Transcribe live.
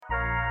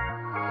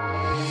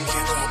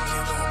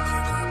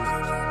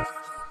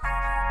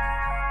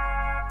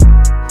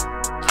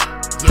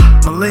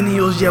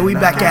Millennials, yeah, we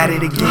back at it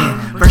again.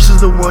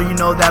 Versus the world, you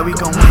know that we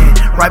gon' win.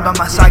 Right by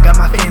my side, got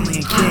my family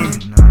and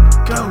kin.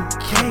 Go,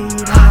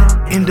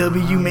 K-Dot.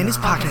 NW, man,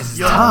 this podcast is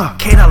tough.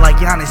 K-Dot like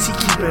Giannis, he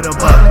keep it a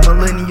buck.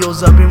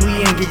 Millennials up and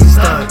we ain't getting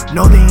stuck.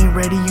 No, they ain't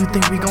ready, you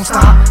think we gon'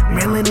 stop?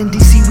 Maryland and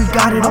DC, we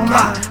got it on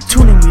lock.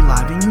 Tune in, we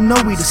live, and you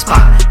know we the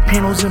spot.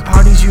 Panels and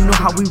parties, you know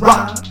how we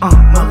rock.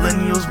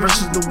 Millennials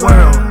versus the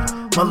world.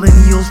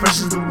 Millennials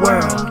versus the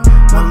world.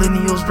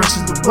 Millennials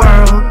versus the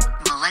world.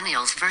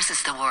 Millennials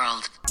versus the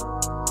world.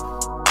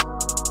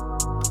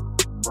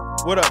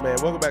 What up, man?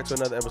 Welcome back to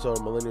another episode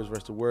of Millennials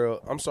vs. the World.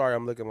 I'm sorry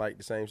I'm looking like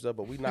the same stuff,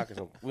 but we knocking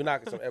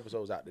some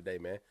episodes out today,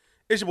 man.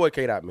 It's your boy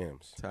K-Dot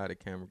Mims. Ty the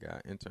camera guy,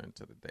 intern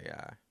to the day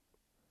I.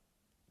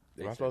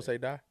 Am I supposed to say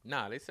die?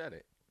 Nah, they said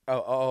it.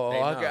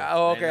 Okay.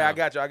 I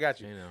got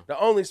you. They know. The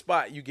only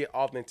spot you get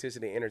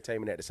authenticity and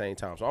entertainment at the same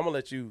time. So I'm gonna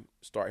let you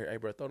start here. Hey,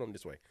 bro, throw them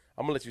this way.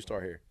 I'm gonna let you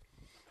start here.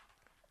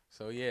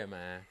 So yeah,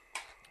 man.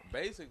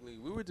 Basically,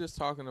 we were just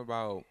talking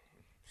about.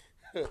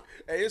 Hey,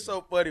 it's so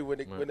funny when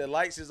the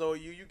lights is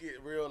on you, you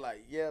get real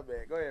like, yeah,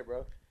 man. Go ahead,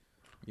 bro.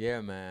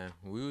 Yeah, man.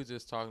 We were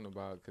just talking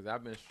about because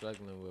I've been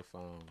struggling with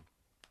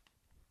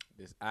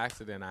this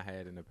accident I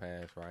had in the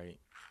past, right?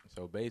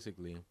 So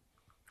basically,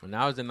 when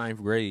I was in 9th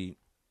grade,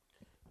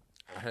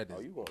 I had this.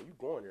 Oh, you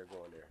going there?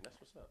 That's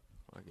what's up.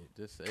 Okay,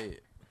 just say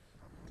it.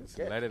 Just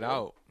Okay, let it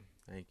out.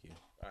 Thank you.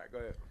 All right, go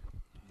ahead.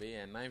 But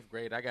yeah, in 9th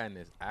grade, I got in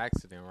this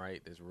accident,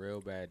 right? This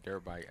real bad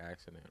dirt bike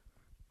accident.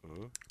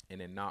 Mm-hmm.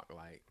 And it knocked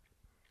like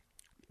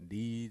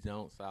these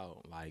don'ts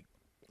out, like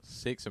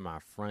 6 of my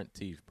front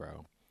teeth,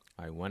 bro.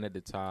 Like 1 at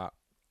the top,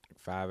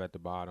 5 at the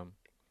bottom.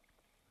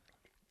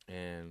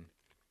 And,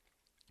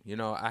 you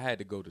know, I had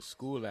to go to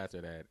school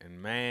after that.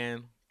 And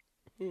man,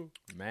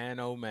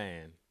 oh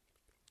man,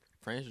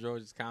 Prince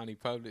George's County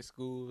Public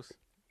Schools,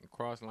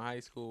 Crossland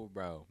High School,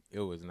 bro, it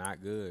was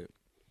not good.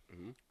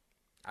 Mm-hmm.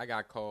 I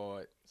got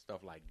caught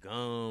stuff like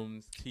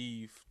gums,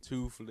 teeth,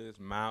 toothless,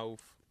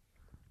 mouth,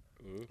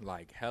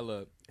 like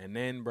hella. And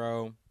then,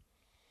 bro,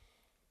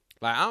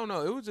 like, I don't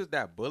know. It was just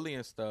that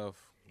bullying stuff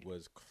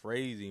was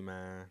crazy,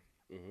 man,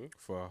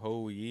 for a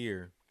whole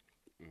year.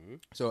 Mm-hmm.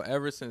 So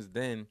ever since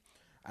then,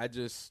 I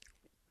just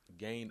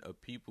gained a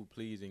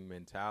people-pleasing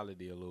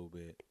mentality a little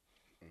bit.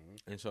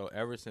 Mm-hmm. And so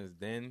ever since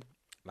then,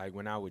 like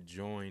when I would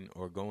join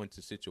or go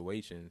into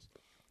situations,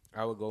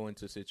 I would go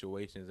into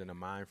situations in a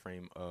mind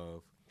frame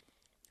of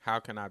how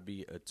can I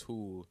be a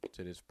tool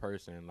to this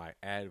person, like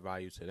add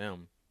value to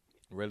them,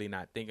 really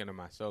not thinking of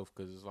myself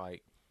because it's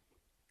like,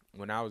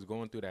 when I was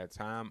going through that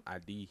time, I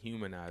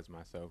dehumanized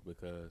myself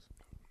because,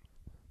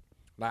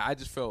 like, I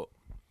just felt.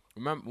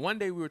 Remember, one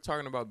day we were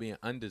talking about being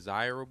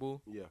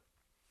undesirable. Yeah.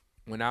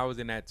 When I was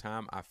in that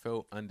time, I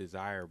felt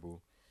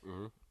undesirable.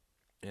 Mm-hmm.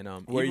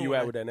 And where are you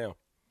at with that now?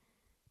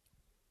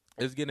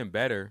 It's getting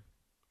better,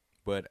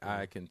 but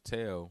I can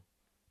tell,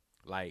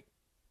 like,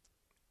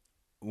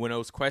 when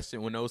those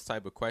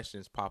type of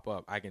questions pop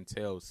up, I can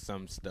tell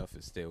some stuff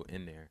is still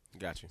in there.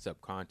 Got you.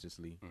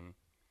 Subconsciously. Mm-hmm.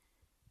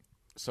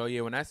 So,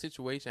 yeah, when that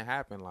situation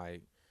happened,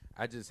 like,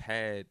 I just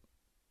had,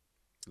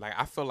 like,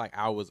 I felt like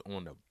I was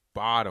on the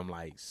bottom,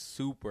 like,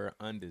 super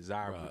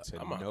undesirable to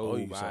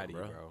nobody,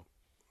 bro.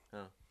 Huh?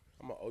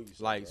 I'm going to owe you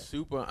something, like, bro.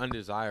 super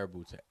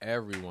undesirable to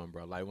everyone,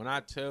 bro. Like, when I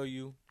tell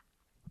you.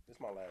 This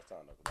is my last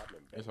time, though, 'cause I've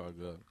been It's all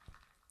good.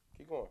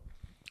 Keep going.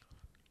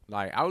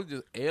 Like, I was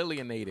just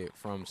alienated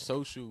from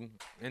social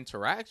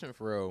interaction,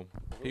 for real.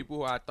 Mm-hmm. People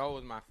who I thought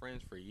was my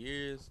friends for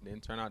years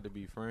didn't turn out to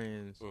be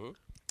friends. Mm-hmm.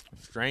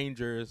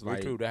 Strangers,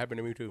 me too. That happened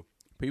to me too.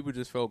 People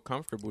just felt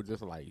comfortable,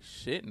 just like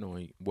shitting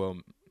on you.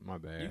 Well, my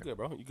bad. You good,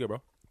 bro?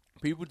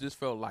 People just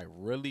felt like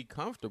really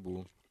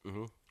comfortable,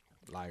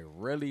 like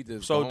really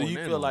just. So, do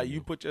you feel like you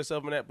put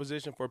yourself in that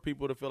position for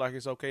people to feel like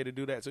it's okay to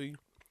do that to you?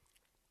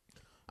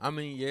 I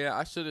mean, yeah,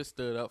 I should have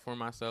stood up for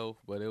myself,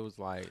 but it was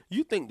like.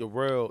 You think the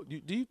world?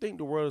 Do you think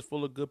the world is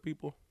full of good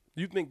people?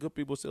 Do you think good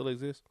people still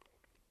exist?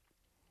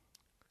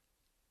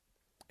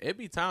 It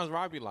be times where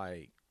I be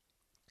like.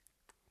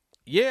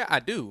 Yeah, I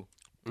do.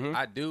 Mm-hmm.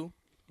 I do.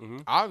 Mm-hmm.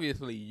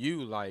 Obviously,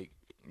 you, like,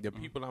 the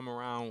people I'm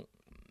around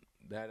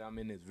that I'm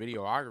in this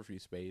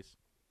videography space,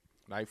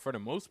 like, for the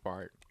most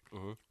part,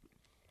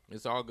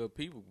 it's all good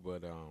people.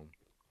 But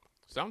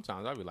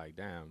sometimes I be like,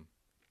 damn,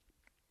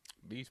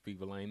 these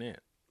people ain't it.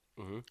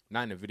 Mm-hmm.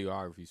 Not in the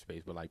videography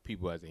space, but, like,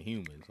 people as in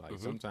humans. Like,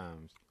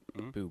 sometimes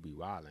people be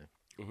wilding.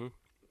 Mm-hmm.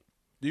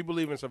 Do you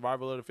believe in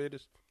survival of the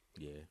fittest?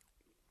 Yeah.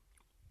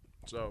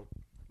 So,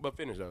 but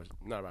finish, though. It's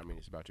not about me.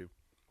 It's about you.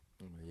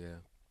 Yeah.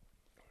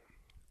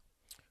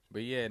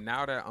 But yeah,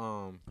 now that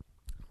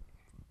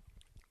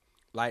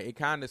like it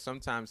kind of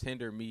sometimes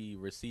hindered me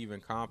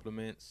receiving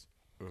compliments.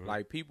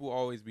 Like people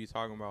always be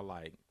talking about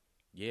like,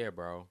 yeah,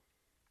 bro.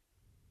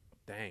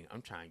 Dang,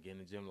 I'm trying to get in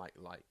the gym like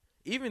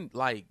even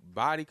like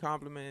body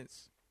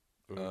compliments,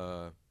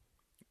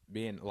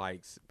 being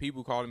like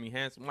people calling me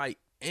handsome, like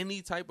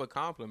any type of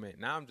compliment.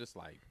 Now I'm just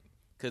like,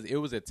 cuz it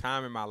was a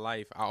time in my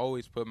life I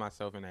always put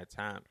myself in that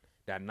time,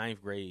 that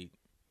 9th grade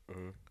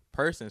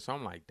person. So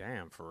I'm like,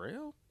 damn, for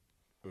real?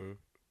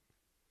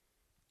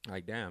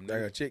 Like, damn.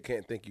 Like a chick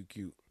can't think you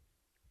cute.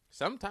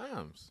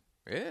 Sometimes.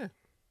 Yeah.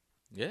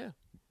 Yeah.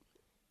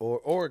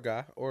 Or a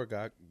guy,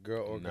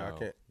 girl or guy. I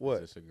can't.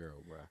 What? It's just a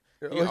girl, bro.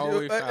 Oh, You you-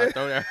 always try to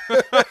throw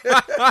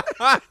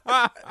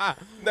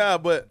that. Nah,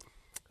 but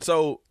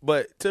to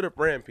the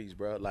brand piece,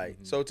 bro. Like,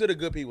 so to the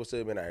good people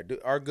still been out here.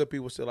 Are good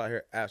people still out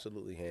here?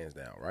 Absolutely, hands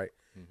down, right?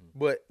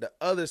 But the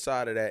other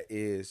side of that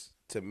is,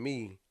 to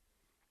me,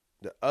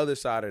 is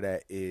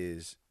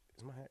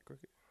my hat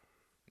crooked?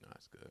 No,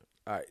 it's good.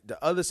 All right.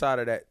 The other side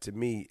of that to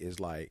me is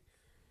like,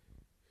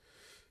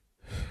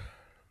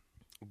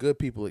 good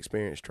people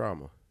experience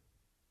trauma.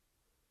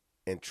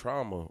 And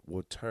trauma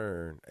will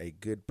turn a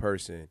good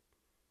person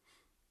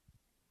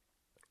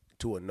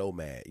to a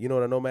nomad. You know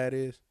what a nomad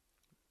is?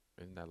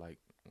 Isn't that like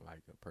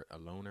a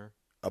loner?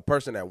 A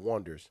person that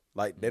wanders.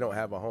 Like, they don't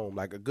have a home.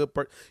 Like a good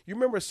person. You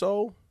remember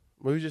Soul?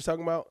 What we were just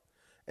talking about?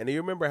 And do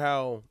you remember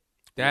how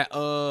That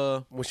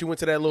when she went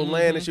to that little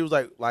land and she was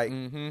like,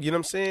 you know what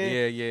I'm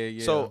saying?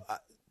 Yeah. So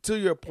to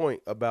your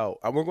point about,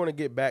 we're going to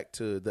get back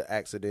to the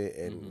accident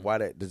and why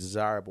the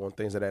desirable and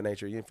things of that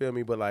nature. You feel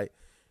me? But like,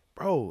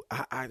 bro,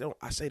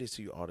 I say this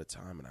to you all the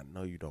time, and I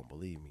know you don't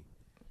believe me.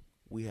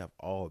 We have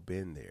all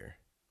been there.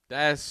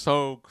 That's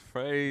so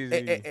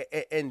crazy.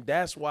 And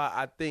that's why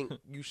I think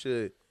you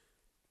should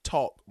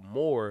talk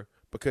more,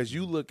 because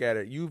you look at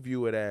it, you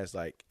view it as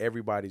like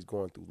everybody's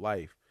going through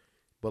life.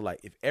 But like,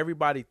 if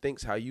everybody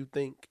thinks how you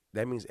think,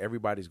 that means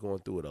everybody's going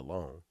through it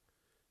alone.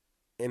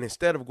 And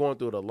instead of going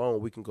through it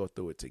alone, we can go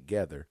through it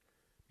together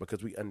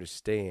because we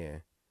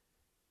understand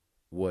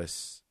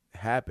what's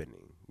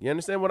happening. You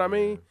understand what I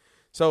mean?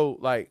 So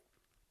like,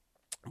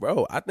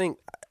 bro, I think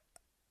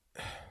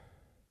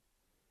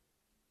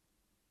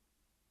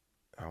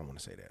I don't want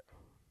to say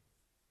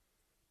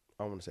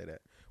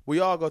that. We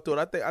all go through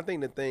it. I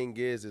think the thing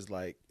is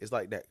like, it's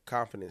like that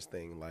confidence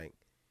thing. Like,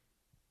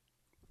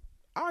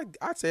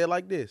 I'd say it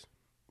like this.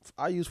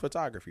 I use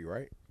photography,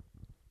 right?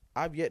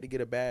 I've yet to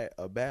get a bad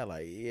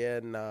like,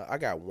 I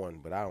got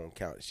one, but I don't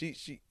count.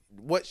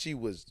 What she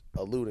was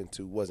alluding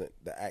to wasn't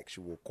the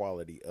actual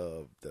quality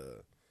of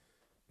the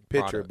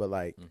picture, Product. but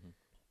like,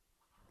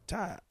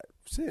 Ty,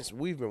 since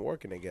we've been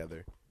working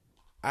together,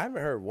 I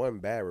haven't heard one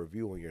bad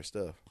review on your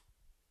stuff.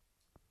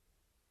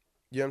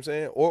 You know what I'm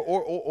saying?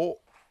 Or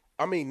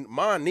I mean,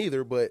 mine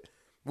neither, but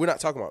we're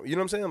not talking about, you know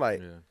what I'm saying?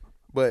 Like,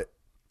 but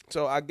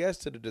so I guess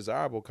to the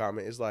desirable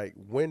comment, it's like,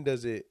 when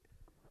does it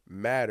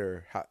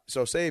matter?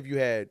 So say if you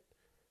had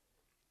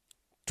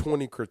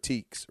 20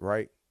 critiques,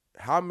 right?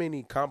 How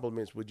many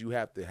compliments would you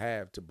have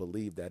to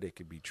believe that it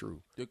could be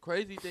true? The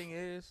crazy thing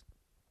is,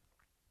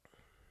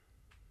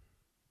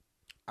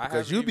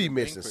 Because you be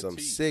missing some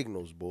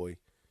signals, boy.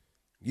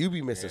 You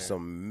be missing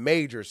some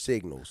major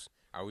signals.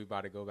 Are we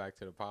about to go back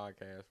to the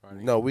podcast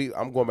Friday? No,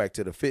 I'm going back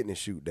to the fitness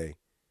shoot day.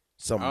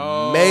 Some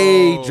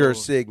major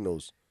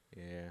signals.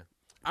 Yeah.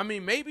 I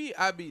mean, maybe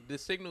the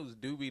signals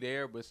do be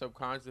there, but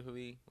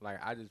subconsciously, like,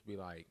 I just be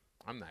like,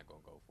 I'm not going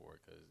to go for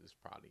it because it's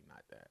probably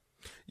not that.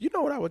 You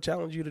know what I would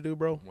challenge you to do,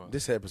 bro? What?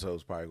 This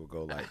episode's probably going to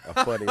go like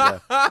a funny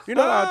left. You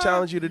know what I would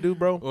challenge you to do,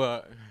 bro?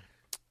 What?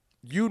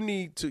 You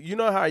need to, you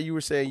know how you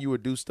were saying you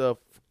would do stuff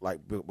like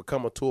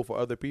become a tool for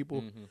other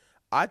people?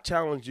 I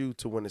challenge you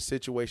to, when the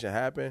situation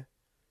happen,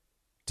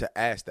 to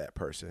ask that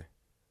person.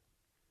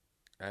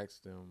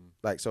 Ask them.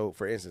 Like, so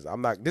for instance,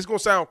 this going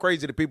to sound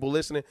crazy to people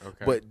listening,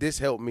 but this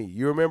helped me.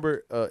 You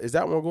remember, is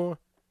that one going?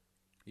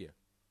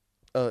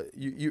 Yeah.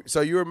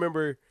 You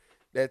remember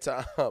that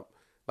time,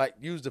 like,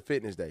 use the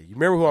fitness day. You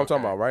remember who I'm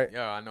talking about, right?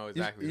 Yeah, I know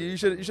exactly. You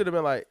should have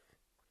been like,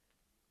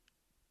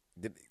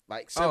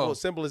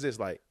 simple as this.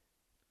 Like,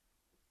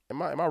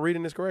 am I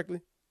reading this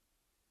correctly?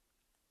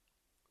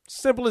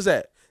 Simple as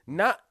that.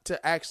 Not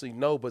to actually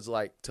know, but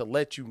like to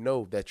let you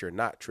know that you're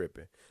not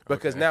tripping,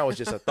 because now it's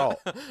just a thought.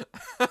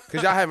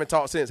 Because y'all haven't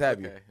talked since,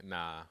 have you?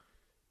 Nah.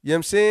 You know what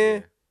I'm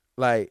saying? Yeah.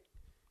 Like,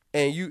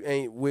 and you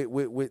ain't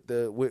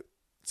with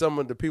some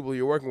of the people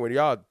you're working with,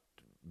 y'all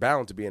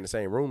bound to be in the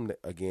same room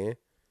again.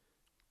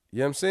 You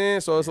know what I'm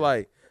saying? So it's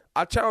like,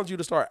 I challenge you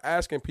to start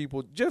asking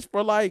people just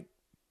for like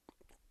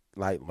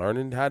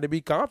learning how to be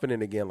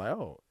confident again. Like,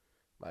 oh,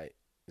 like,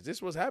 is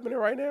this what's happening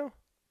right now?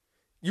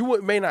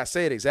 You may not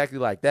say it exactly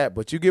like that,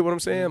 but you get what I'm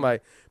saying?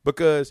 Like,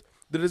 because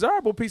the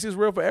desirable piece is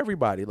real for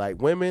everybody. Like,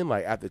 women,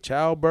 like after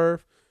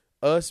childbirth,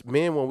 us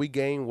men, when we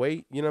gain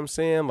weight, you know what I'm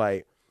saying?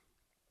 Like,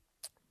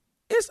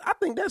 I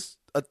think that's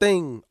a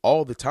thing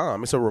all the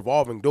time. It's a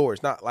revolving door.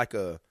 It's not like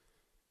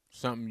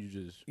something you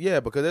just. Yeah,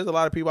 because there's a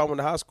lot of people I went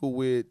to high school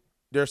with.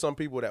 There are some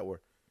people that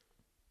were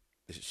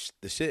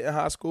the shit in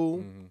high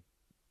school.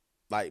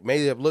 Like,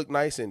 may have looked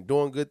nice and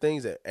doing good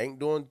things that ain't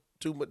doing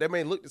too much. They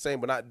may look the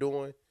same, but not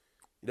doing.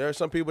 There are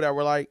some people that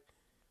were like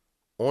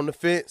on the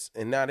fence,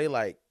 and now they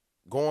like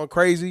going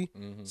crazy.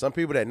 Some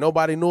people that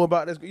nobody knew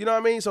about this. You know what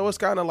I mean? So it's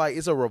kind of like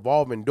it's a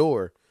revolving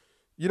door.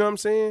 You know what I'm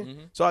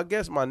saying? So I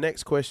guess my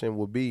next question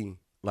would be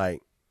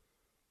like,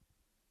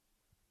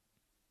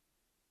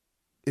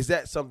 is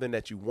that something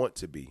that you want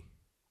to be,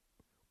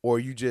 or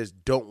you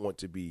just don't want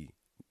to be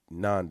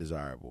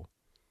non-desirable?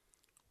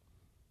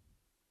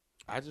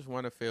 I just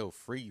want to feel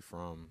free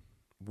from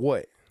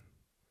what?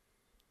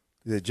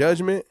 The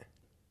judgment.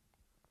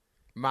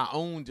 My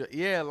own,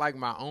 like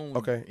my own.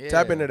 Okay, yeah.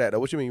 tap into that though.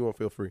 What you mean you won't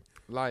feel free?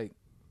 Like,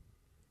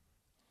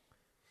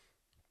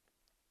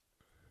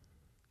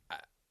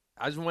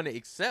 I just want to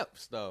accept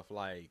stuff.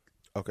 Like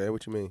Okay,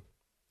 what you mean?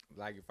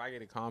 if I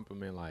get a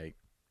compliment, like,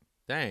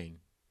 dang,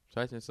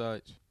 such and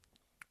such,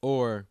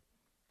 or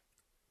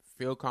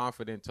feel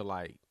confident to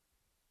like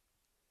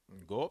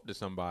go up to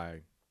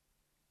somebody.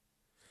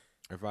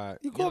 If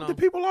You go up to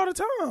people all the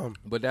time.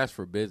 but that's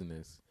for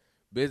business.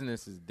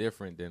 Business is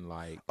different than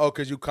like. Oh,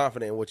 because you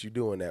confident in what you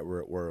do in that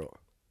world.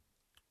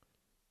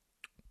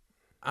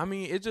 I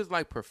mean, it's just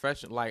like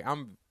professional. Like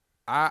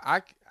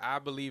I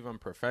believe I'm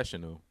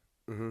professional.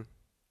 Mm-hmm.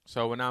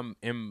 So when I'm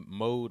in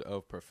mode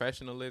of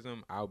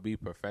professionalism, I'll be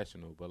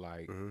professional. But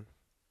like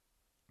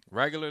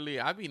regularly,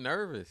 I be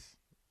nervous.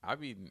 I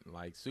be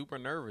like super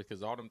nervous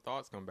because all them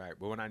thoughts come back.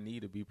 But when I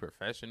need to be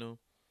professional,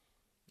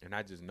 and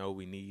I just know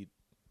we need.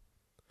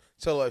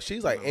 So look,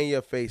 she's like in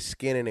your face,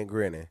 skinning and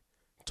grinning,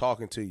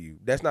 talking to you.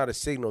 That's not a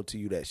signal to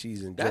you that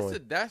she's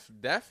enjoying. That's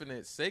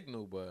definite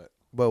signal, but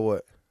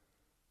what?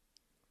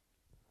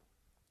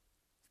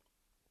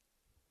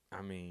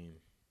 I mean,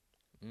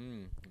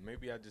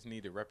 maybe I just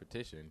needed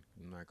repetition.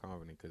 I'm not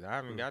confident because I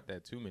haven't got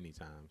that too many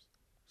times.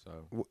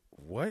 So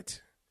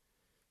What?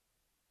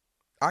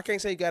 I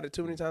can't say you got it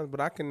too many times, but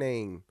I can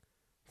name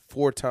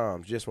 4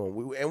 times just when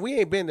we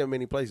ain't been to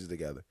many places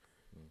together.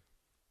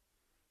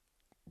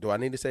 Do I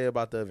need to say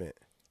about the event?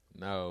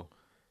 no,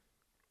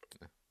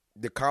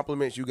 The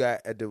compliments you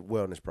got at the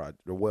wellness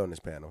the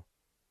wellness panel,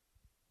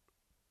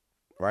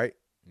 right?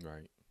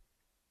 right.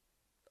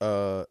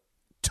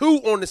 2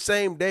 on the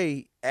same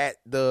day at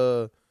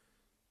the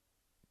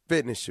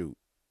fitness shoot.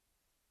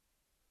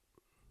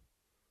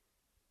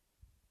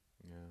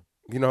 Yeah.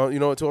 You know what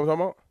I'm talking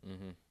about?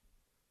 Mm-hmm.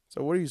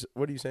 So what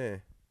are you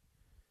saying?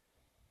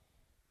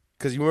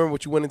 Because you remember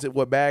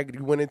what bag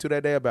you went into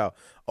that day about?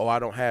 Oh, I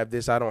don't have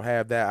this, I don't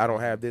have that, I don't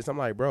have this. I'm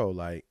like, bro,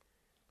 like,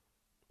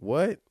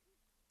 what?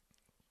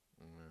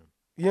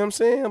 You know what I'm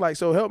saying? Like,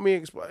 so help me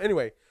explain.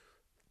 Anyway,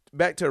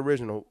 back to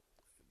original.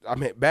 I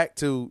mean, back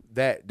to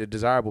the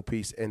desirable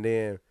piece, and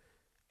then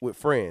with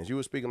friends. You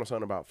were speaking on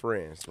something about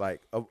friends.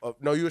 Like,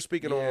 no, you were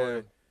speaking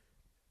on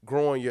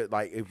growing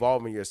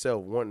evolving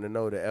yourself, wanting to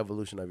know the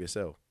evolution of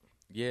yourself.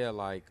 Yeah,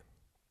 like,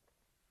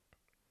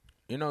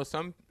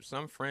 some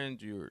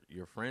friends you're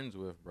friends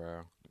with,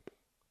 bro.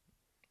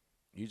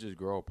 You just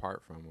grow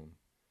apart from them.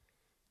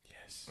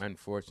 Yes.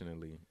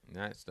 Unfortunately, and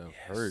that stuff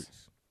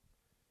hurts.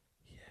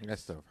 Yes. That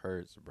stuff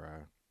hurts,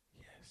 bro.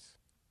 Yes.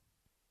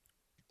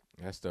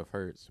 That stuff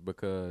hurts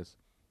because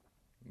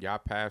y'all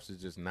paths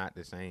is just not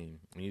the same.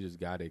 And you just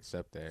gotta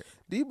accept that.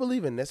 Do you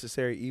believe in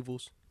necessary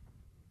evils?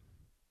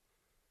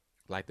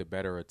 Like the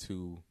better of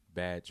 2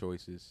 bad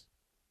choices.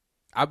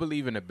 I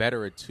believe in the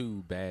better of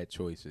 2 bad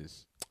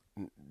choices.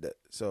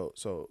 So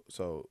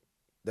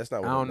that's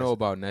not. I don't know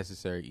about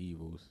necessary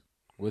evils.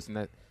 What's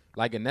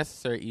like a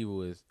necessary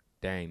evil is,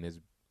 dang,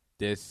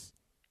 this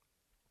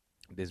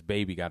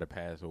baby got to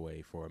pass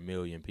away for 1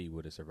 million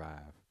people to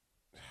survive.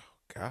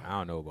 God. I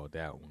don't know about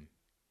that one.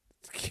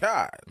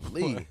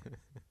 Golly.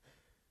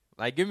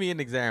 Like, give me an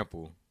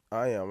example.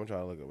 I am. I'm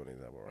trying to look up an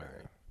example right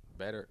now.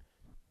 Better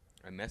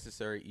a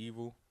necessary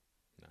evil?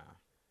 Nah.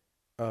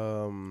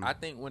 I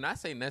think when I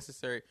say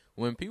necessary,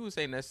 when people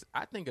say necessary,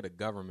 I think of the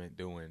government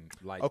doing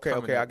like. Okay.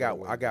 I got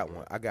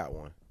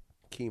one.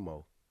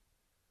 Chemotherapy.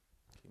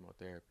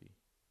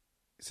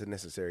 It's a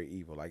necessary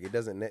evil. Like it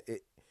doesn't. You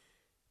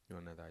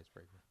want another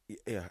icebreaker?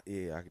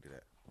 Yeah, I can do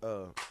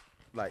that.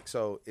 Like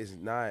so, it's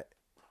not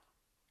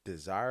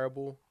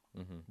desirable,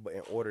 but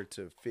in order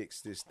to fix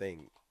this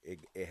thing,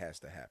 it has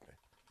to happen.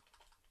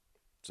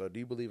 So, do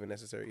you believe in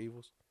necessary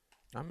evils?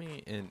 I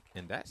mean,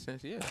 in that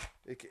sense, yeah.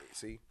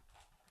 See.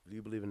 Do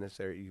you believe in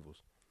necessary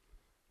evils?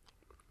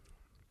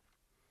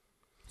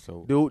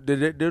 So do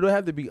there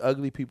have to be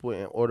ugly people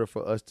in order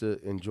for us to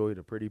enjoy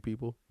the pretty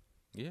people?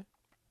 Yeah.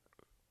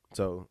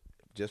 So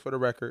just for the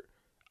record,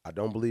 I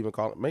don't believe in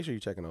calling. Make sure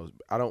you're checking those.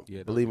 I don't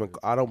believe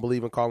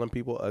in calling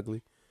people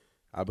ugly.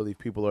 I believe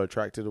people are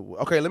attracted to.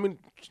 Okay, let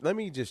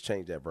me just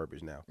change that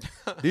verbiage now.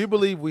 Do you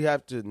believe we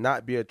have to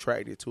not be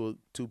attracted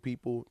to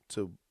people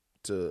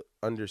to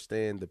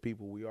understand the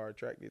people we are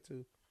attracted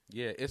to?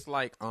 Yeah, it's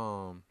like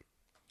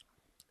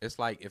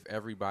if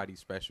everybody's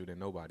special, then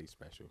nobody's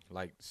special.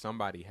 Like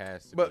somebody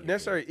has to. But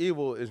necessary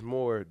evil is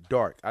more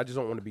dark. I just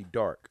don't want to be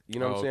dark. You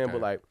know what I'm saying? Okay.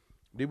 But like,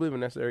 do you believe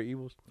in necessary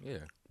evils?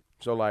 Yeah.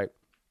 So like,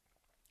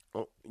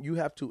 you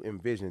have to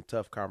envision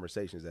tough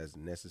conversations as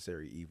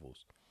necessary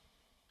evils.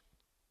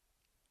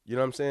 You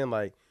know what I'm saying?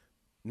 Like,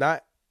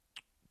 not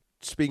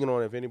speaking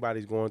on if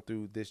anybody's going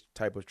through this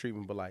type of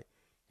treatment, but like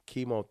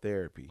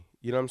chemotherapy.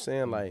 You know what I'm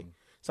saying? Mm-hmm. Like,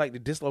 it's like the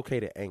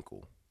dislocated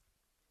ankle.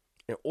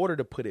 In order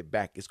to put it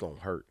back, it's going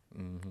to hurt.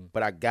 Mm-hmm.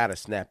 But I got to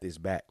snap this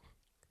back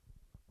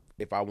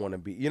if I want to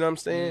be. You know what I'm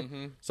saying?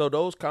 Mm-hmm. So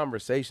those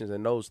conversations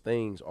and those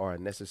things are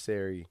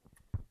necessary.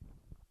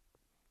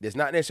 It's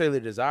not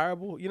necessarily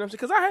desirable. You know what I'm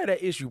saying? Because I had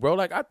that issue, bro.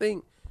 Like, I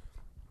think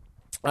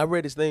I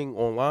read this thing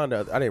online.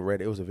 I didn't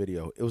read it. It was a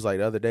video. It was like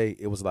the other day.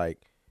 It was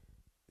like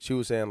she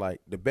was saying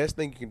like the best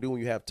thing you can do when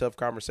you have tough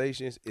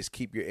conversations is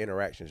keep your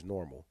interactions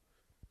normal.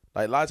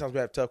 Like a lot of times we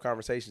have tough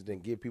conversations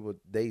and give people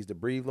days to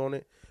breathe on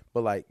it.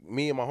 But like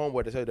me and my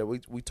homeboy, to tell you that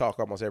we talk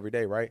almost every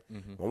day, right?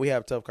 When we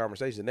have tough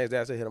conversations, the next day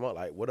I say hit him up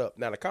like, "What up?"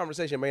 Now the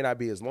conversation may not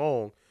be as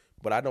long,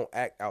 but I don't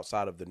act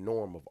outside of the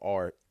norm of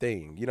our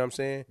thing. You know what I'm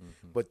saying?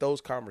 But those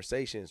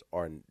conversations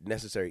are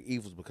necessary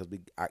evils because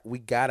we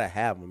gotta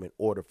have them in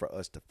order for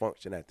us to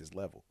function at this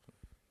level.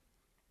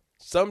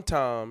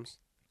 Sometimes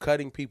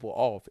cutting people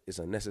off is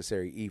a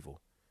necessary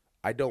evil.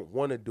 I don't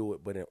want to do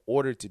it, but in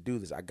order to do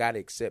this, I got to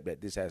accept that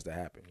this has to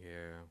happen.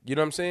 Yeah. You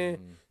know what I'm saying?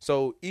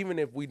 So even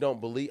if we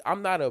don't believe,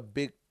 I'm not a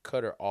big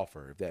cutter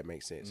offer, if that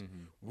makes sense.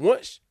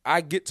 Once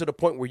I get to the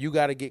point where you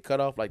got to get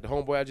cut off, like the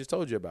homeboy I just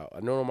told you about,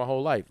 I know him my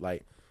whole life.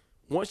 Like,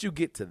 once you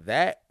get to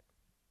that,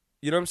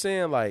 you know what I'm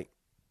saying? Like,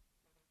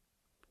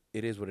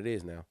 it is what it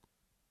is now.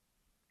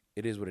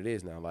 It is what it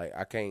is now. Like,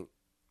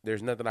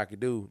 there's nothing I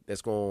could do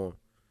that's going,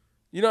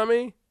 you know what I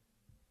mean?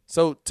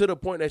 So to the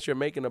point that you're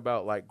making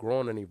about like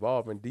growing and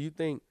evolving, do you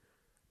think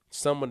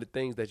some of the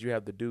things that you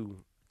have to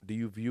do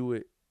you view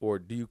it or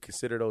do you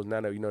consider those now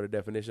that you know the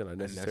definition of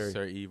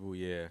necessary evil?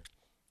 Yeah.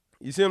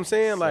 You see what I'm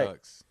saying? Like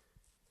Sucks.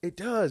 it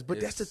does, but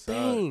that's the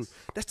thing.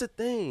 That's the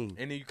thing.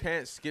 And you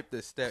can't skip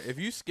the step. If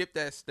you skip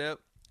that step,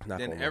 Not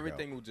then gonna work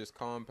everything out. will just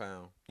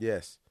compound.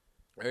 Yes.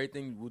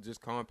 Everything will just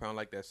compound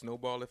like that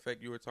snowball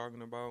effect you were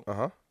talking about.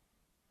 Uh-huh.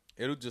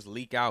 It'll just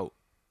leak out,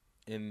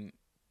 and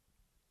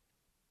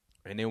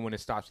then when it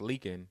stops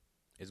leaking,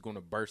 it's going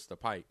to burst the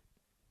pipe,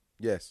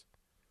 Yes.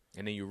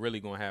 and then you're really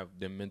going to have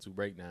them mental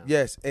breakdowns.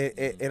 Yes.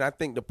 And I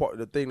think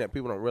the thing that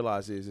people don't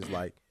realize is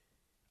like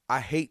I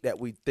hate that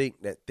we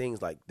think that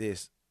things like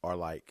this are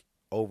like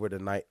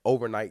overnight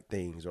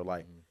things or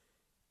like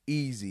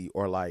easy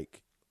or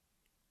like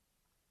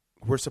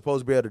we're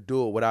supposed to be able to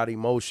do it without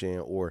emotion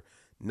or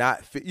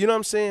not you know what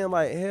I'm saying?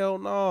 Like hell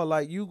no.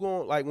 Like you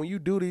going like when you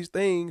do these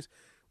things,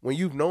 when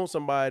you've known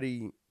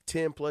somebody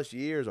 10 plus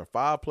years or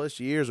 5 plus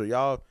years or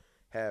y'all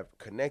have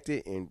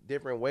connected in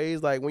different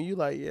ways, like when you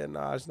like, yeah,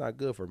 nah, it's not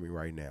good for me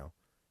right now.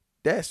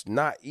 That's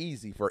not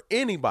easy for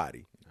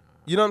anybody.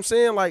 You know what I'm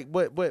saying? Like,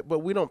 but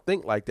we don't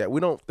think like that. We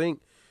don't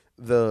think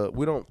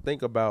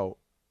about,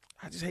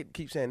 I just hate to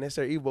keep saying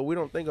necessary evil, but we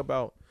don't think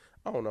about,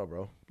 I don't know,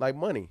 bro. Like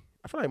money.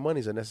 I feel like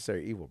money's a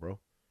necessary evil, bro.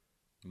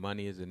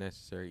 Money is a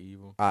necessary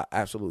evil. I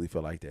absolutely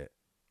feel like that.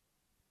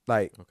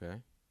 Like, Okay.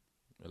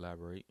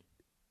 Elaborate.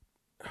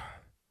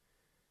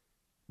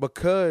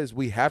 because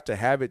we have to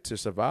have it to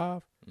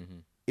survive,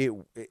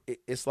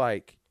 it's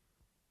like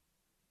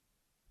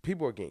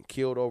people are getting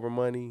killed over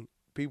money.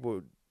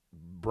 People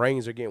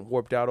brains are getting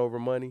warped out over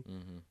money.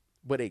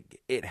 But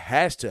it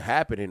has to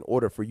happen in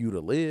order for you to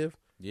live.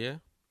 Yeah.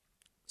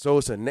 So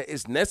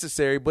it's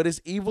necessary, but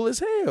it's evil as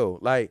hell.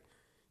 Like,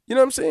 you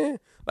know what I'm saying?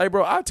 Like,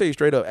 bro, I'll tell you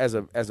straight up, as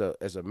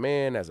a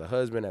man, as a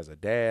husband, as a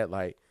dad,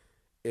 like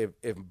if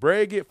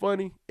bread get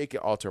funny, it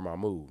can alter my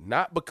mood.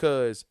 Not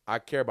because I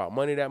care about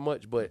money that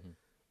much, but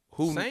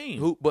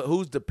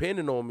who's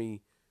depending on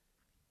me,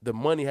 the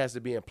money has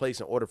to be in place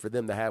in order for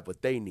them to have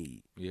what they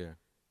need. Yeah.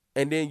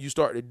 And then you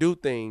start to do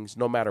things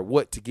no matter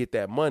what to get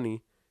that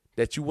money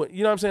that you want.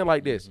 You know what I'm saying?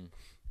 Like this.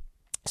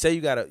 Say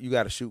you got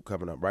a shoot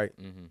coming up, right?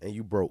 And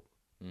you broke.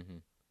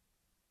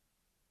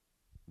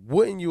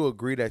 Wouldn't you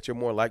agree that you're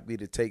more likely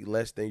to take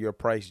less than your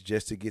price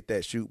just to get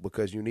that shoot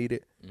because you need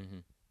it?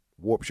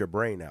 Warps your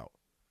brain out.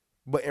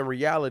 But in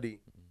reality,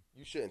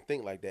 you shouldn't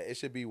think like that. It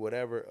should be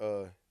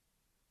whatever.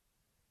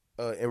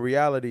 In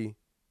reality,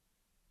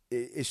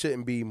 it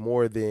shouldn't be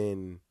more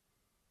than.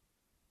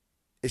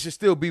 It should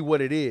still be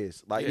what it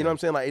is. Like, you know what I'm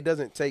saying? Like, it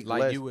doesn't take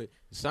like less.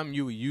 Something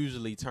you would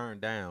usually turn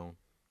down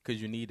because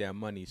you need that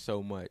money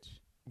so much.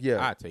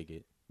 Yeah. I take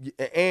it.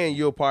 And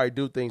you'll probably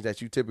do things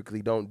that you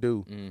typically don't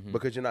do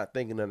because you're not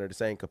thinking under the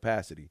same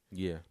capacity.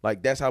 Yeah.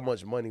 Like, that's how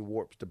much money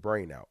warps the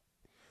brain out.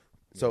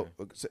 So,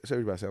 say what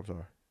you about to say, I'm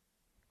sorry.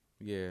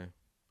 Yeah.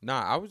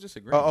 Nah, I was just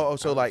agreeing.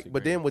 So like,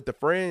 but then with the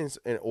friends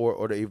and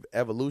or the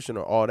evolution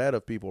or all that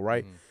of people,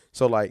 right?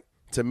 So like,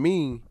 to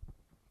me,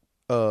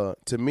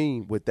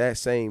 with that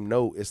same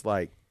note, it's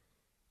like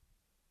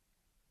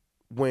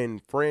when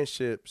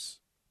friendships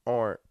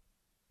aren't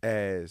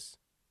as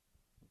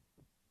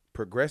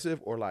progressive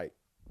or like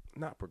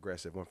not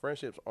progressive, when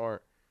friendships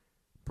aren't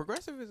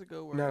progressive is a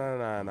good word.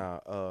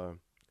 No.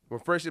 When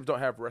friendships don't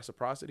have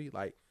reciprocity,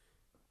 like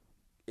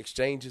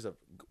exchanges of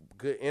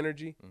good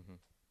energy,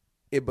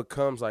 it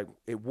becomes like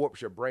it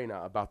warps your brain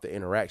out about the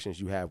interactions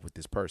you have with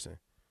this person.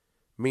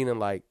 Meaning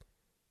like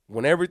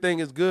when everything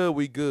is good,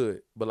 we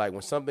good. But like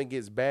when something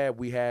gets bad,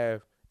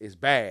 it's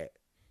bad.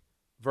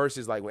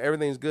 Versus like when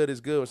everything's good, it's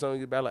good. When something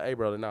gets bad, like, hey,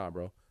 brother, nah,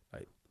 bro.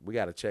 Like, we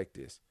got to check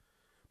this.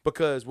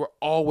 Because we're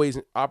always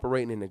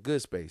operating in a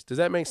good space. Does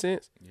that make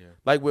sense? Yeah.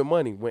 Like with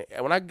money. When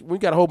we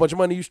got a whole bunch of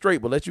money, you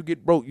straight. But let you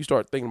get broke, you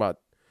start thinking about,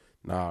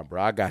 nah,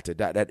 bro, I got to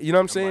die. That, you know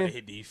what I'm saying?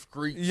 Hit these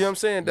streets. You know what I'm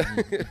saying?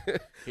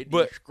 Hit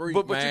these streets,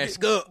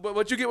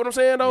 but you get what I'm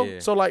saying, though? Yeah.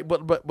 So, like,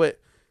 but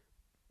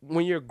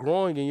when you're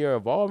growing and you're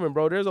evolving,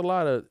 bro, there's a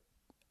lot of,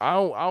 I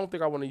don't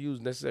think I want to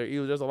use necessary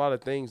evil. There's a lot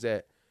of things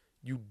that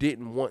you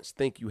didn't once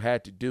think you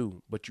had to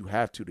do, but you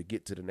have to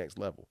get to the next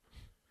level.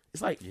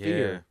 It's like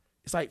fear. Yeah.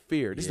 It's like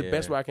fear. This is the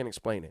best way I can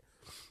explain it.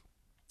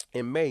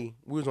 In May,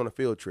 we was on a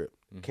field trip,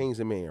 Kings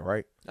and Men,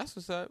 right? That's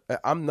what's up. I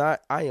am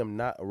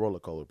not a roller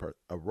coaster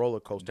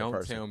Don't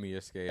person. tell me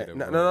you're scared of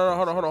No, roller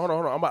hold coasters.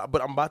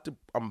 on.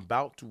 I'm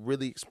about to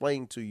really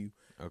explain to you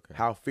Okay.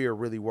 how fear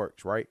really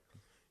works, right?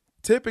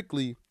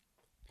 Typically,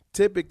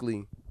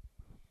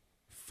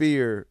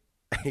 fear.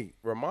 Hey,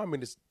 remind me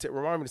to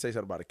say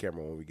something about the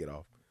camera when we get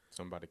off.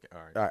 Somebody.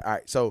 All right. All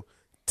right. So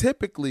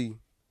typically,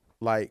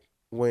 like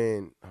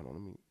when hold on,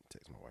 let me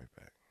text my wife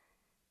back.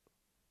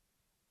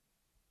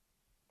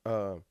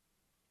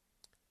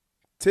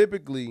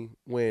 Typically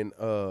when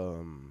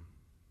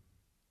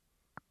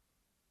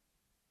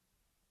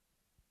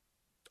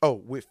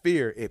with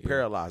fear it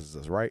paralyzes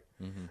us, right?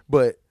 Mm-hmm.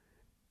 But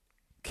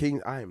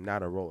King, I am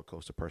not a roller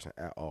coaster person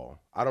at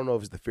all. I don't know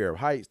if it's the fear of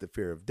heights, the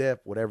fear of death,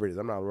 whatever it is.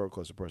 I'm not a roller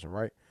coaster person,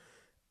 right?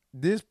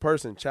 This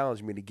person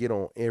challenged me to get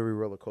on every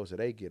roller coaster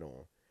they get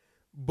on.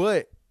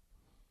 But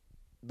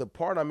the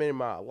part I'm in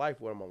my life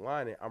where I'm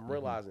aligning, I'm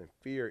realizing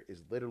fear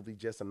is literally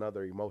just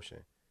another emotion.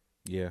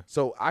 Yeah.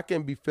 So I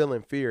can be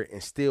feeling fear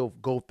and still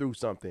go through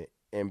something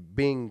and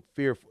being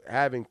fearful,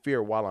 having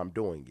fear while I'm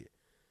doing it.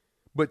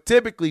 But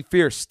typically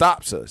fear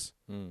stops us.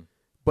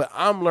 But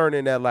I'm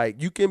learning that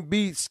like you can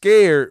be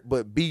scared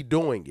but be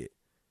doing it.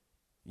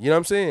 You know what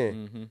I'm saying?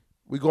 Mm-hmm.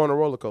 We go on a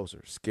roller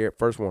coaster. Scared.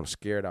 First one,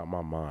 scared out of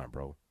my mind,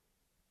 bro.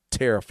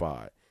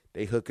 Terrified.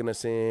 They hooking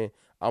us in.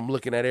 I'm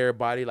looking at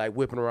everybody like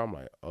whipping around. I'm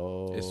like,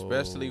 oh.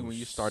 Especially when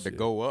you start to shit.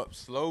 go up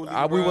slowly. We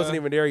bruh. wasn't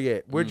even there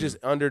yet. We're just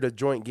under the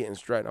joint getting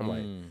strapped. I'm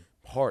like,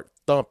 heart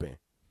thumping.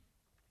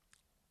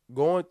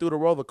 Going through the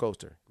roller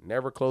coaster.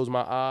 Never closed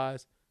my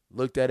eyes.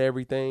 Looked at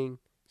everything.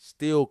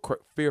 Still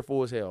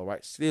fearful as hell,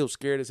 right? Still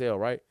scared as hell,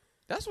 right?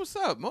 That's what's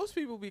up. Most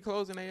people be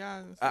closing their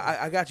eyes. And stuff.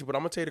 I got you, but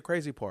I'm going to tell you the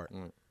crazy part.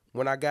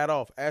 When I got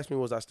off, ask me,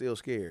 was I still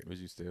scared?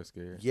 Was you still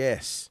scared?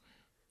 Yes.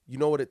 You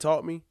know what it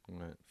taught me?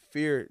 What?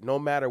 Fear, no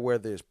matter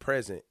whether it's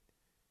present,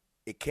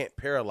 it can't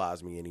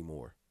paralyze me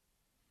anymore.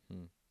 You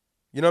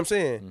know what I'm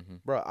saying?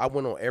 Bro, I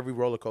went on every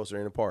roller coaster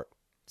in the park.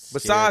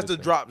 Besides the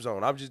drop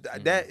zone. I'm just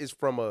that is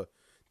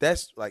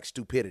that's like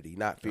stupidity,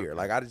 not fear.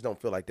 Like I just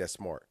don't feel like that's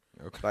smart.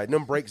 Okay. Like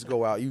them brakes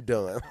go out, you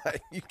done.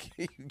 Like you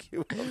get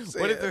what I'm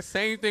saying. But it's the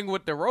same thing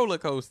with the roller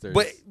coasters.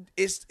 But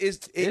it's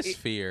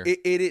fear.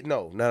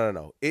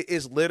 No. It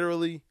is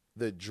literally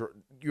you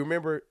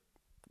remember,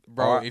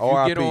 bro, if you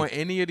RIP. get on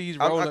any of these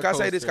roller Can I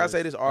coasters.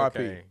 say this? RIP.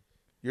 Okay.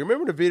 You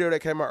remember the video that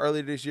came out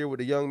earlier this year with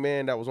the young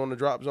man that was on the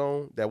drop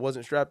zone that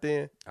wasn't strapped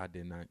in? I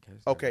did not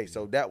catch that. Okay,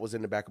 so that was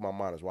in the back of my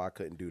mind is why I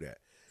couldn't do that.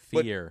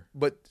 Fear.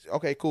 But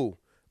okay, cool.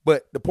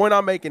 But the point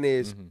I'm making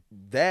is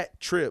that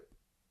trip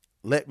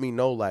let me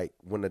know like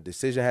when a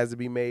decision has to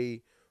be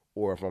made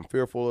or if I'm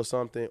fearful of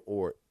something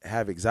or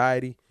have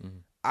anxiety,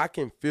 I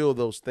can feel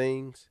those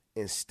things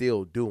and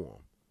still do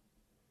them.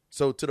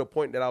 So to the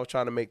point that I was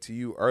trying to make to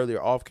you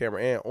earlier off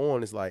camera and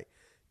on is like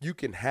you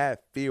can have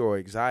fear or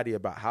anxiety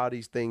about how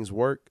these things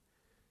work,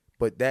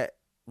 but that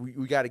we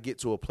got to get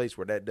to a place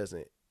where that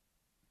doesn't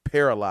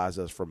paralyze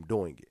us from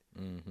doing it.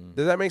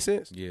 Does that make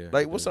sense? Yeah.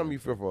 Like what's something you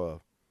fearful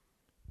of?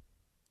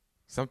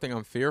 Something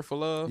I'm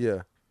fearful of?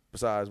 Yeah.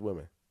 Besides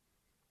women.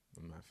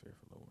 I'm not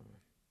fearful of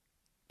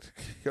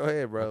women. Go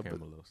ahead, bro. Okay,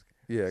 I'm a little scared.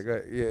 Yeah, go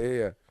ahead.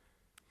 Yeah.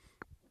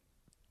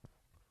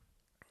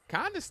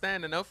 Kind of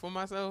standing up for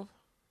myself.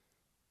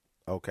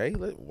 Okay.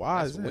 Why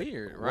That's is that?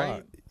 weird, Why?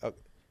 right?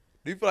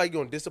 Do you feel like you're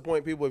going to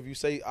disappoint people if you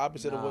say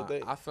opposite of what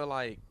they... I feel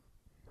like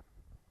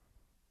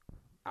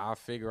I'll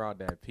figure out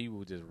that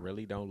people just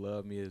really don't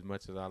love me as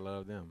much as I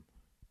love them.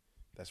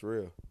 That's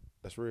real.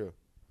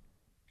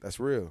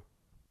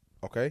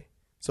 Okay.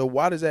 So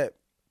why does that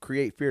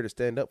create fear to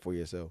stand up for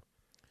yourself?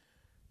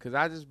 Because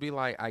I just be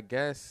like, I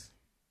guess,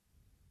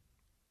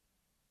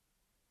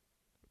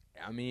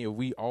 I mean, if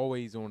we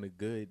always on a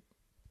good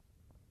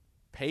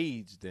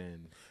page,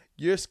 then.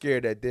 You're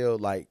scared that they'll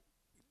like,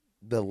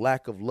 the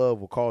lack of love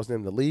will cause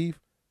them to leave?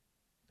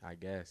 I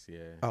guess,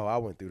 yeah. Oh, I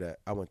went through that.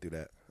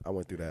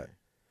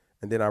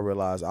 And then I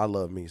realized I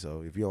love me,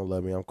 so if you don't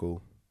love me, I'm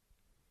cool.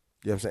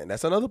 You know what I'm saying?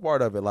 That's another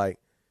part of it, like,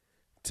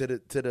 to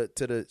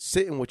the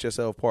sitting with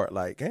yourself part,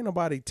 like, ain't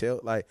nobody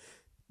tell, like,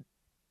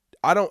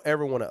 I don't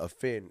ever want to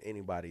offend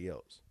anybody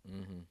else.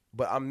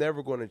 But I'm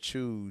never going to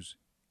choose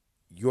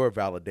your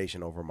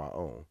validation over my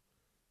own.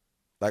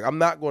 Like, I'm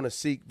not going to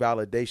seek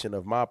validation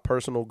of my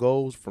personal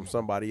goals from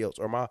somebody else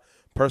or my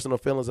personal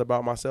feelings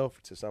about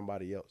myself to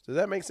somebody else. Does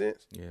that make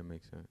sense? Yeah, it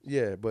makes sense.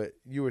 Yeah, but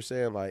you were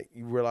saying, like,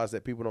 you realize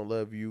that people don't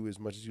love you as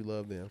much as you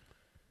love them.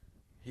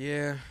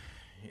 Yeah,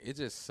 it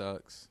just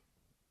sucks.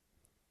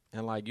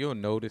 And, like, you'll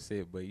notice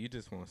it, but you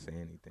just won't say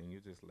anything. You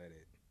just let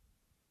it.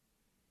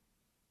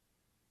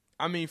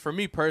 I mean, for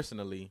me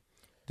personally.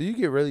 Do you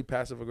get really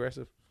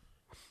passive-aggressive?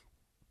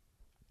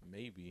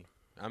 Maybe.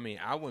 I mean,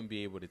 I wouldn't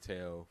be able to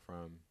tell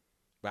from,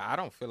 but I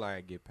don't feel like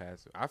I get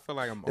passive. I feel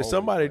like I'm If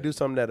somebody do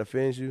something that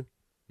offends you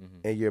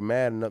and you're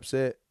mad and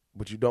upset,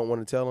 but you don't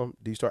want to tell them,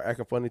 do you start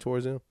acting funny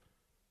towards them?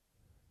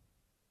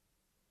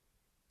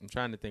 I'm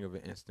trying to think of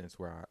an instance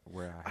where I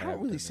I have don't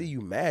really done see that.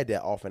 you mad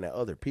that often at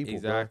other people,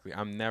 Exactly.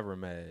 I'm never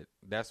mad.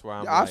 That's why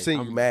I'm. bro. I've like, seen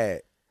I'm, you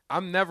mad.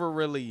 I'm never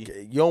really.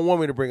 You don't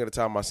want me to bring up the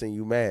time I seen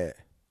you mad.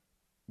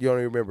 You don't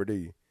even remember, do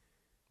you?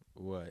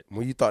 What?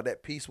 When you thought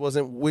that piece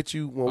wasn't with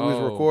you when we was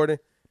Oh. recording?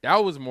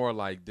 That was more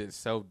like this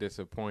self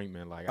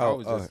disappointment. Like I Oh,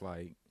 was just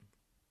like,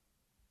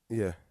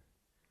 Yeah.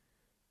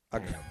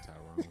 damn,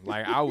 Tyrone.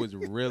 Like I was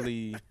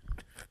really,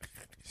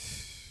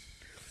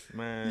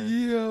 man.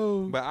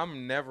 Yo. But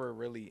I'm never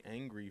really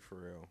angry for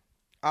real.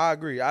 I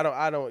agree. I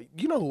don't.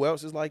 You know who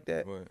else is like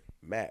that? But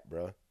Matt,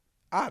 bro.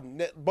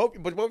 Both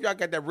of y'all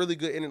got that really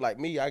good in it. Like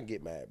me, I can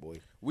get mad, boy.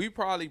 we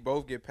probably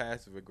both get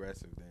passive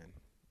aggressive. Then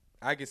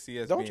I can see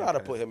us. Don't being try to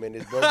passive. put him in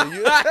this, bro.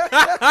 You-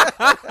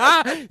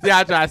 Yeah,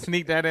 I try to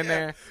sneak that in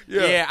there.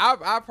 Yeah. Yeah,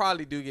 I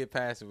probably do get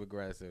passive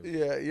aggressive.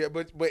 yeah,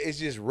 but it's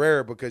just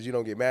rare because you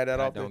don't get mad that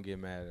I often. don't get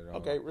mad at all.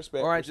 Okay,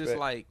 respect. Or I respect. just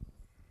like,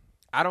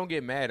 I don't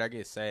get mad. I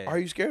get sad. Are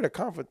you scared of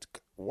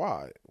conflict?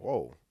 Why?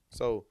 Whoa.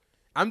 So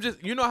I'm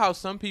just, you know how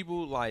some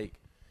people like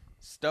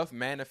stuff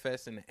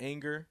manifests in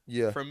anger.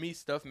 Yeah. For me,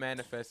 stuff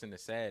manifests into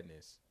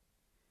sadness.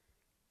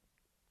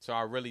 So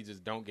I really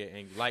just don't get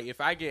angry. Like if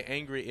I get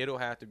angry, it'll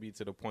have to be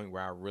to the point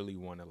where I really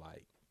want to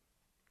like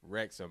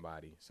wreck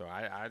somebody. So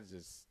I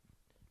just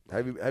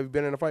have you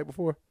been in a fight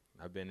before?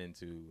 I've been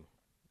into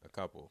a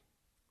couple,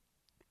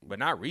 but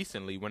not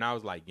recently. When I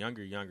was like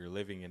younger,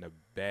 living in a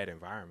bad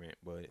environment.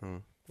 But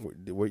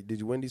Did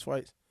you win these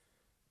fights?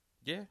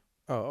 yeah,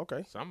 Oh,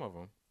 okay. some of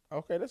them.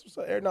 Okay, that's what's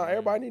up. No,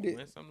 everybody need it.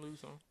 Win some, lose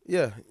some.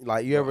 Yeah,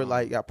 like you ever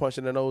like got punched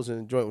in the nose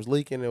and the joint was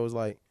leaking and it was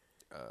like,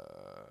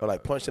 or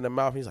like punched in the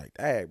mouth. He's like,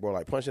 dang, bro,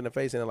 like punched in the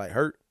face and it like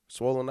hurt,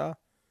 swollen eye.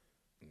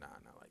 Nah,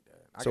 not like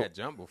that. I So- got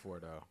jumped before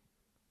though.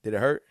 Did it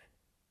hurt?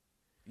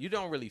 You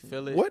don't really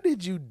feel it. What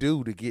did you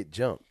do to get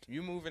jumped?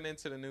 You moving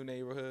into the new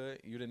neighborhood.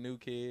 You the new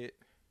kid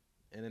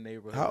in the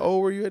neighborhood. How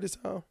old were you at this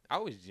time? I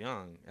was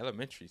young,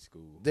 elementary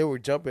school. They were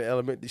jumping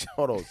elementary.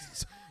 Hold on.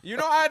 You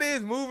know how it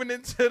is moving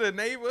into the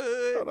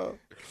neighborhood. Hold on.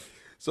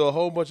 So a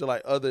whole bunch of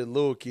like other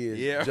little kids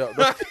Yeah. jumped.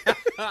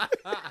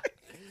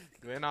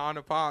 In on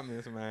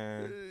apartments,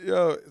 man.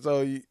 Yo,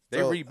 so you They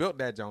so, rebuilt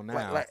that joint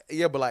now.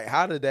 yeah, but like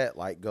how did that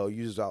like go?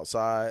 You just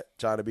outside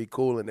trying to be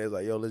cool and they're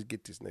like, yo, let's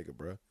get this nigga,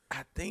 bro.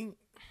 I think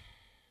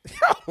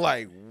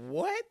Like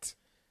what?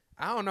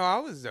 I don't know. I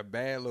was a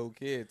bad little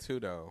kid too,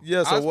 though.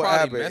 Yeah, so I was what probably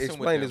happened? messing with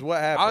Explain them. this. What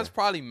happened? I was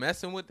probably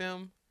messing with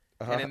them,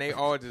 Uh-huh. and then they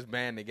all just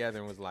band together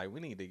and was like, "We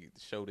need to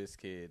show this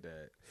kid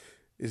that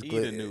It's he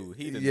clear. the new.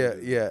 He the yeah,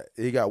 new." yeah.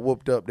 He got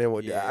whooped up. Then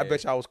what? Yeah. I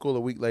bet y'all was cool a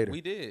week later.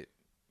 We did.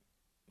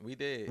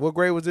 What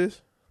grade was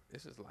this?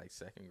 This is like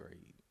second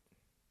grade,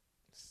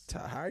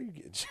 How are you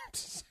getting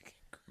jumped?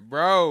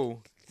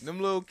 bro. Them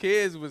little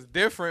kids was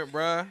different,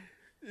 bruh.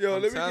 Yo,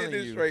 I'm let me get telling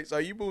this you. straight. So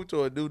you moved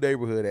to a new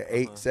neighborhood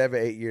at 7,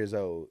 8 years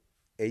old,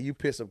 and you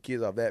pissed some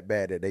kids off that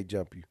bad that they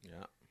jump you,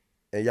 Yeah,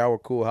 and y'all were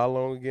cool. How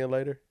long again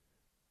later?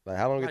 Like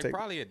how long it like take?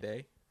 probably a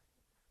day,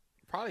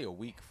 probably a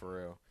week for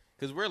real.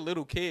 Cause we're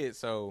little kids,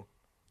 so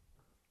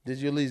Did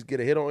you at least get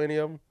a hit on any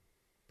of them?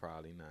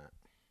 probably not.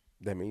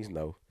 That means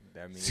no.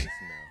 That means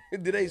no.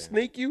 Did they Yeah.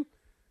 sneak you?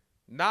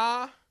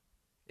 Nah,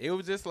 it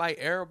was just like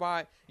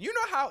everybody. You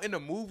know how in the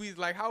movies,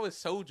 like how it's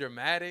so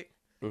dramatic.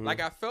 Mhm. Like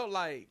I felt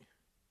like,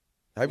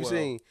 Have you Well-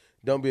 seen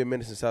Don't Be a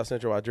Menace in South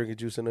Central while drinking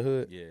juice in the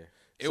hood? yeah,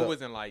 it So-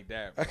 wasn't like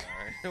that. Bro.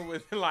 It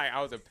wasn't like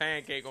I was a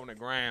pancake on the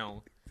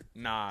ground.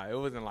 Nah, it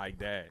wasn't like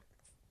that.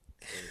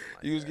 It wasn't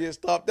like You was that. getting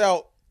stopped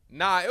out.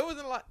 Nah, it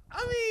wasn't like.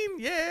 I mean,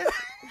 yeah,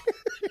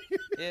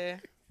 yeah.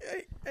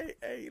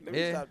 Hey, let me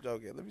Yeah. stop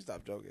joking. Let me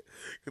stop joking.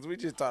 Because we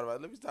just talked about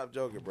it. Let me stop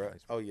joking, bro.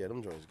 Oh, yeah,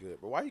 them joints good.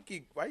 But why you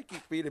keep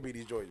feeding me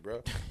these joints,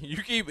 bro? You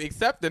keep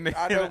accepting it.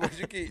 I know, but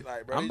you keep,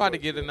 like, bro. I'm these about to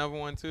joints get good. another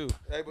one too.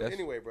 Hey, but That's-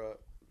 anyway, bro,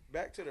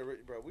 back to the,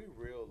 bro, we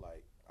real,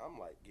 like, I'm,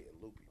 like, getting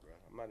loopy, bro.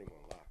 I'm not even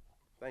going to lie.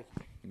 Thank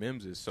you.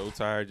 Mims is so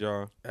tired,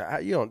 y'all.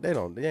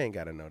 They ain't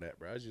got to know that,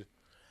 bro. It's just,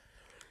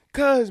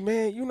 cause,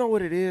 man, you know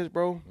what it is,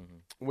 bro?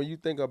 Mm-hmm. When you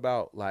think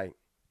about, like,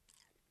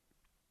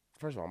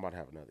 first of all, I'm about to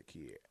have another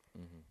kid.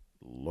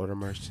 Lord have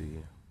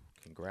mercy.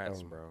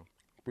 Congrats, bro.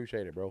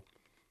 Appreciate it, bro.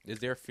 Is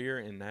there fear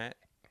in that?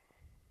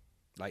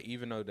 Like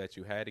even though that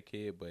you had a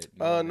kid, but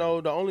No,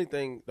 the only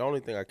thing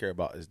I care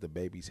about is the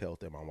baby's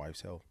health and my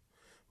wife's health.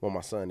 I want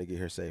my son to get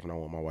here safe and I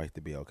want my wife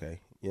to be okay.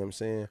 You know what I'm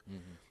saying?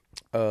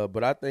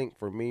 But I think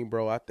for me,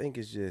 bro, I think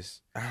it's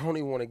just, I don't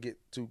even want to get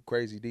too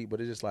crazy deep, but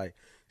it's just like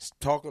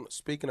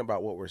speaking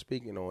about what we're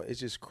speaking on,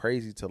 it's just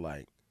crazy to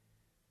like,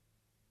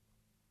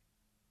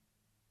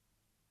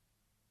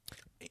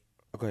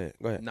 go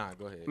ahead. Nah,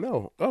 go ahead.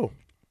 No, go.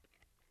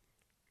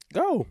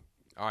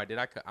 All right, did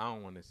I? I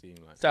don't want to see him.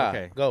 Like, Stop.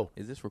 okay, Go.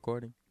 is this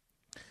recording?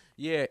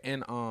 Yeah,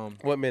 and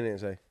What minute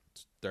is it?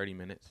 30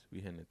 minutes. We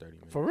hitting the 30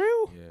 minutes. For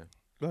real? Yeah,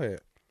 Go ahead.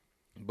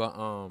 but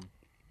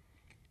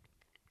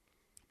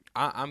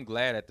I'm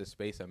glad at the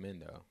space I'm in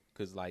though,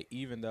 cause like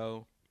even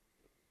though,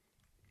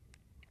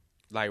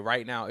 like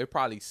right now, it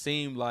probably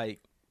seemed like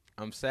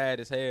I'm sad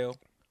as hell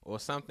or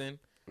something,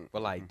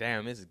 but like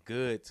damn, it's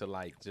good to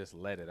like just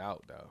let it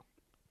out though,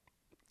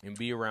 and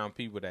be around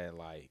people that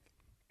like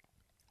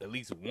at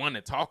least want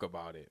to talk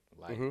about it.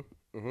 Like,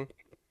 Mm-hmm.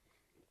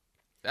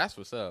 that's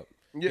what's up.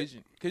 Yeah.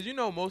 Cause you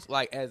know, most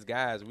like as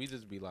guys, we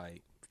just be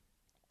like,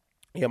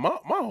 Yeah, my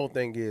whole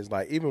thing is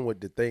like, even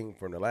with the thing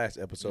from the last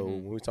episode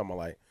when we talking about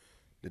like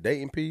the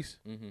dating piece,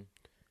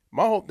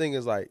 my whole thing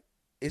is like,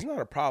 it's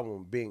not a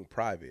problem being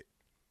private.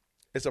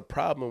 It's a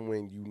problem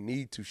when you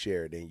need to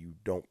share it and you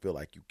don't feel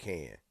like you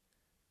can.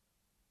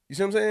 You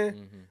see what I'm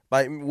saying?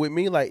 Like with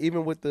me, like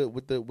even with the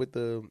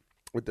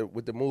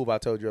move I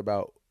told you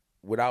about,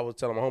 what I was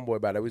telling my homeboy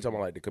about it, we talking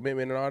about like the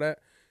commitment and all that.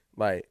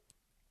 Like,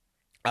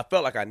 I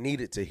felt like I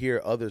needed to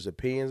hear others'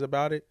 opinions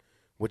about it,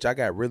 which I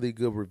got really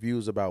good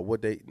reviews about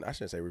what they, I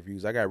shouldn't say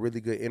reviews, I got really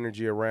good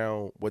energy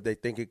around what they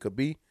think it could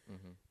be.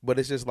 But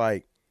it's just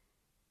like,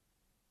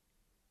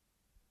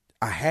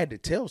 I had to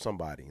tell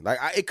somebody. Like,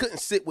 it couldn't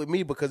sit with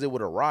me because it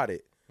would have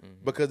rotted,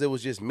 because it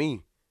was just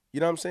me. You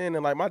know what I'm saying?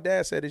 And like my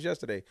dad said this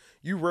yesterday,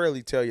 you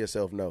rarely tell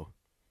yourself no.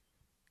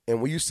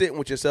 And when you sitting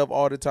with yourself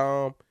all the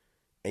time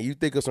and you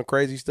think of some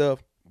crazy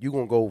stuff, you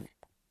going to go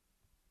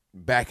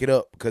back it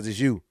up because it's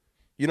you.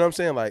 You know what I'm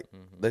saying? Like,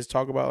 let's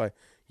talk about like,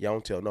 yeah, I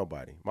don't tell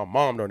nobody. My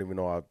mom don't even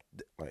know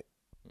like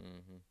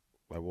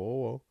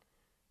whoa.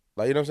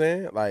 Like, you know what I'm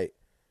saying? Like,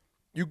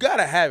 you got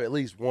to have at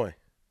least one.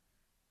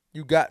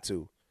 You got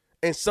to.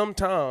 And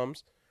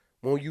sometimes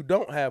when you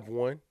don't have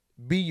one,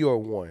 be your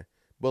one.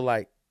 But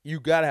like, you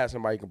got to have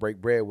somebody you can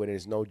break bread with.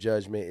 It's no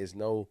judgment. It's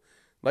no,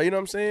 like, you know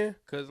what I'm saying?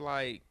 cause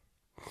like,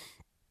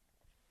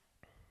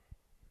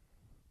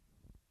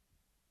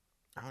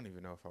 I don't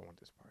even know if I want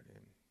this part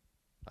in,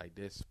 like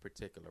this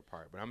particular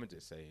part, but I'm gonna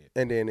just say it.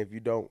 And then if you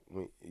don't,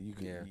 you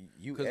can,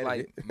 you cause edit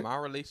like it. my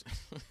relation,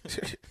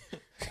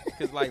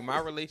 cause like my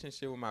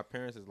relationship with my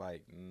parents is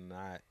like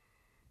not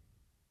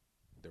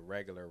the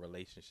regular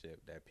relationship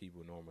that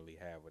people normally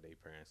have with their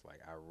parents. Like,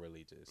 I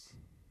really just,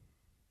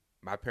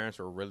 my parents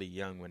were really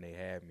young when they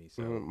had me,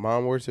 so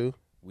Mom were too.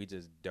 we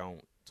just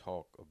don't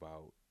talk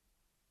about.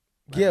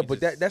 Yeah, but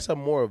that's a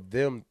more of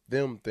them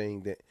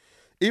thing. That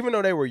even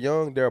though they were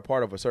young, they're a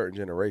part of a certain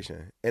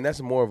generation, and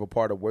that's more of a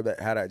part of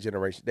how that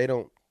generation, they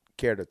don't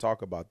care to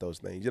talk about those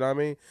things. You know what I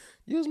mean?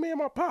 Use me and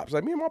my pops.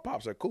 Like, me and my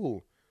pops are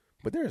cool,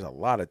 but there's a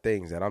lot of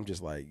things that I'm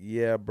just like,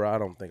 yeah, bro, I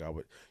don't think I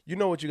would. You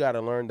know what you got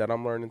to learn that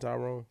I'm learning,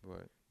 Tyrone?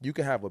 What? You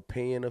can have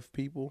opinions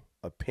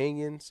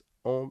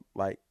on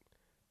like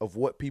of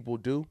what people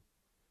do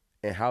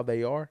and how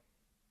they are,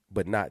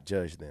 but not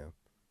judge them.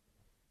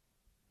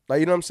 Like,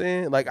 you know what I'm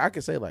saying? Like, I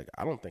can say, like,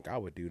 I don't think I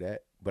would do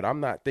that, but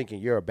I'm not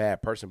thinking you're a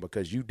bad person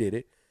because you did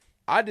it.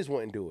 I just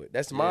wouldn't do it.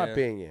 That's my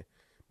opinion.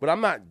 But I'm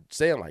not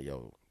saying, like,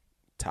 yo,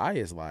 Ty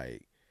is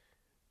like,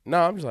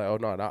 no, I'm just like, oh,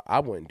 no, I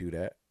wouldn't do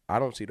that. I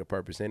don't see the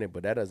purpose in it,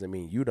 but that doesn't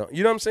mean you don't.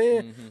 You know what I'm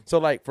saying? So,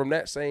 like, from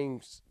that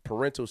same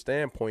parental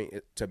standpoint,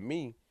 to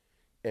me,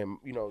 and,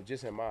 you know,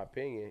 just in my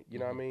opinion, you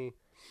know what I mean?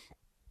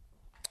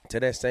 To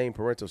that same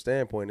parental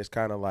standpoint, it's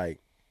kind of like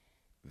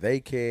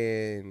they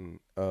can,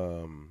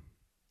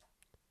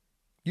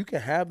 you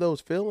can have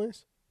those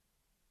feelings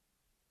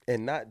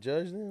and not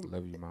judge them.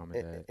 Love you, mom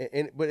and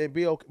dad. But it'd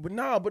be okay. But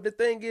no, but the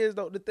thing is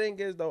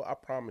though, I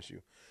promise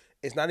you,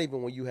 it's not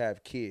even when you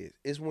have kids.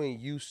 It's when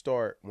you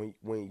start,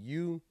 when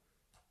you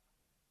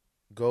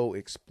go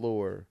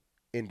explore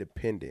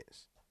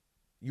independence,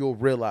 you'll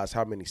realize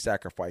how many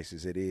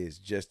sacrifices it is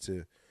just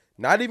to,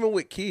 not even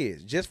with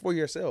kids, just for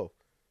yourself.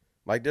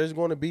 Like, there's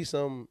going to be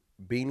some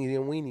beanies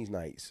and weenies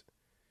nights.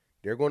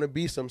 There are going to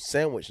be some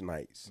sandwich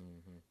nights.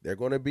 There are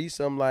going to be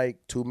some, like,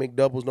 2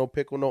 McDoubles, no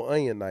pickle, no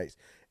onion nights.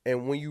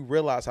 And when you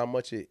realize how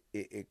much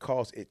it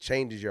costs, it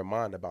changes your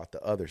mind about the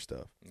other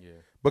stuff. Yeah.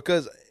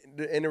 Because,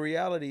 and the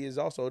reality is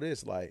also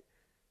this, like,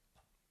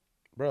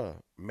 bruh,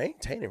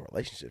 maintaining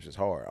relationships is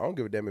hard. I don't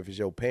give a damn if it's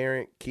your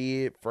parent,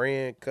 kid,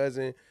 friend,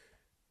 cousin,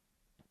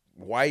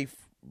 wife,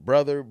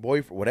 brother,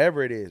 boyfriend,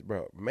 whatever it is,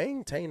 bro.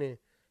 Maintaining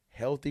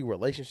healthy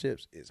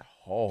relationships is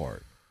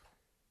hard.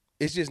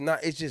 It's just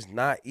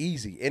not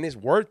easy. And it's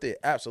worth it,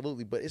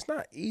 absolutely, but it's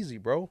not easy,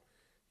 bro.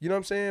 You know what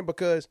I'm saying?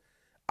 Because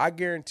I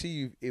guarantee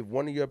you, if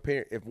one of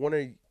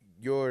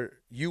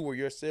you or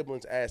your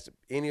siblings asked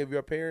any of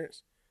your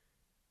parents,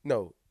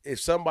 no, if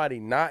somebody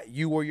not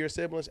you or your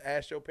siblings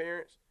asked your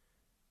parents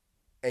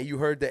and you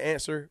heard the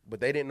answer, but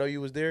they didn't know you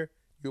was there,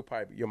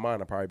 your mind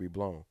will probably be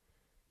blown.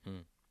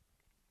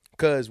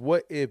 Because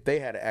what if they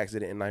had an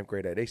accident in 9th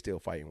grade that they still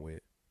fighting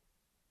with?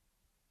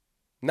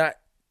 Not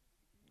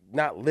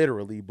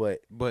literally,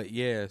 but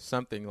yeah,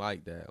 something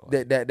like that.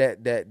 Like,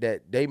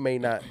 that they may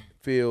not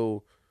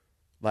feel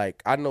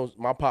like. I know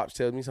my pops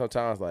tells me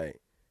sometimes, like,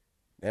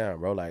 damn,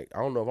 bro, like, I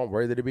don't know if I'm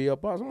worthy to be your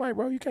boss. I'm like,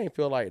 bro, you can't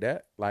feel like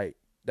that. Like,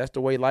 that's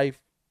the way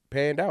life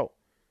panned out.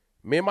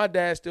 Me and my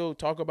dad still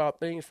talk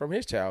about things from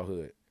his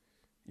childhood.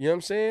 You know what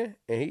I'm saying?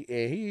 And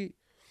he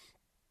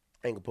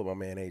I ain't gonna put my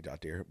man age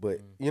out there, but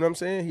you know what I'm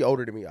saying? He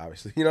older than me,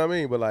 obviously. You know what I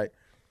mean? But like,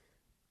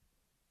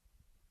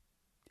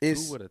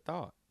 who would have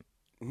thought?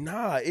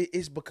 Nah,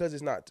 it's because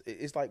it's not.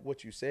 It's like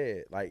what you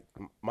said. Like,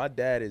 my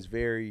dad is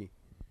very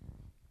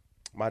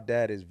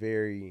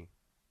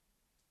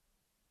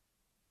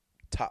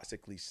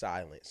toxically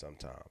silent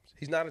sometimes.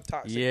 He's not a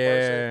toxic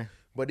person,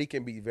 but he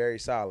can be very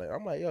silent.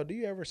 I'm like, yo, do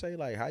you ever say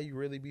like how you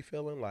really be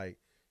feeling, like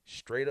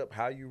straight up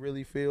how you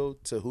really feel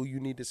to who you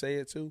need to say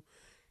it to?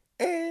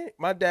 And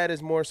my dad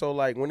is more so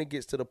like when it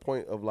gets to the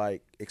point of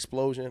like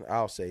explosion,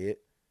 I'll say it.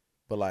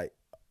 But like,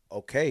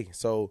 okay,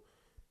 so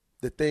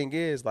the thing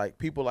is like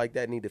people like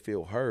that need to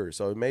feel heard.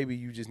 So maybe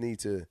you just need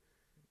to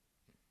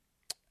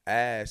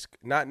ask,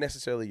 not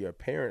necessarily your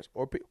parents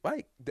or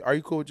like, are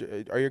you cool?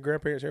 Are your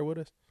grandparents here with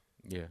us?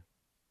 Yeah.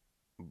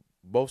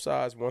 Both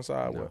sides, one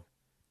side, No. what?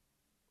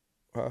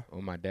 Huh?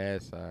 On my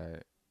dad's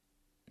side.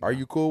 Are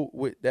you cool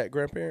with that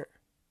grandparent?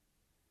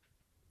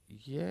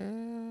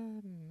 Yeah,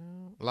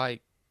 no.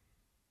 Like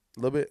A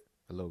little bit.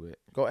 a little bit.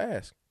 Go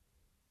ask.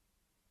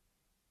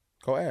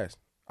 Go ask.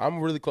 I'm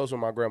really close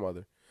with my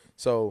grandmother,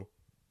 so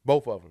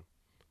both of them,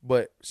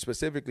 but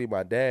specifically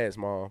my dad's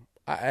mom.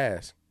 I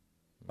asked,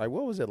 like,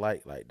 what was it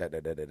like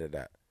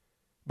that,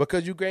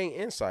 because you gain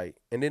insight,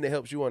 and then it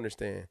helps you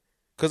understand.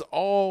 Because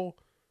all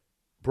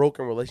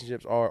broken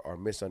relationships are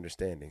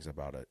misunderstandings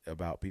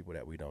about people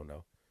that we don't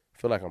know. I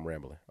feel like I'm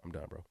rambling. I'm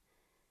done, bro.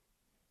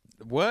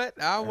 What?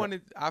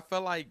 I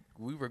felt like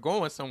we were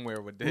going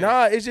somewhere with this.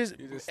 Nah, it's just,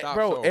 You just stopped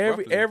bro. so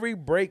Every abruptly.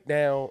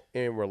 breakdown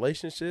in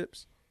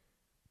relationships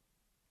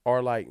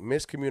are like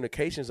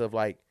miscommunications of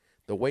like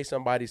the way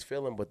somebody's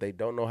feeling, but they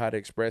don't know how to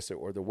express it,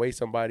 or the way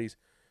somebody's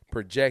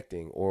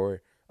projecting,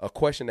 or a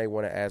question they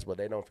want to ask but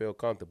they don't feel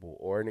comfortable,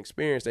 or an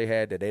experience they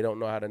had that they don't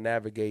know how to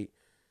navigate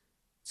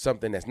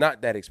something that's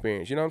not that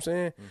experience. You know what I'm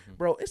saying,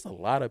 bro? It's a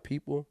lot of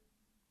people.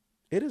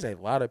 It is a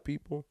lot of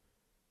people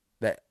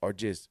that are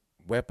just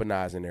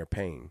weaponizing their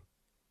pain.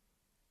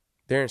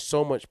 They're in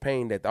so much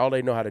pain that all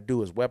they know how to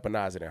do is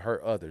weaponize it and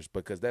hurt others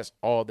because that's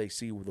all they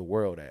see the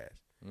world as.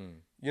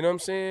 You know what I'm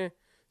saying?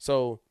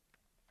 So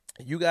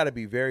you got to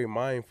be very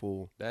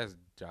mindful. That's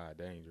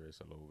dangerous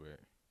a little bit.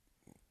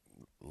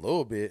 A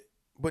little bit.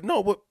 But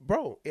no, but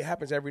bro, it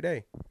happens every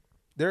day.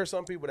 There are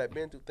some people that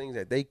been through things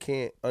that they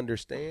can't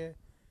understand,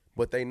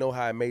 but they know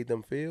how it made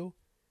them feel.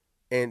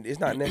 And it's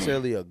not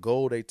necessarily a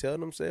goal they tell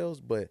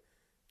themselves, but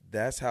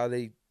that's how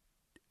they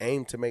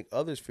aim to make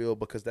others feel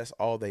because that's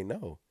all they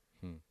know.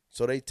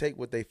 So they take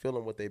what they feel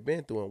and what they've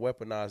been through and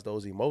weaponize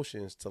those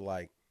emotions to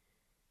like,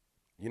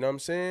 you know what I'm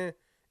saying?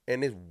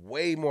 And it's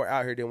way more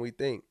out here than we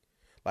think.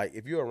 Like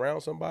if you're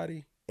around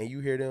somebody and you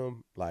hear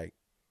them like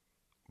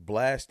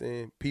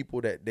blasting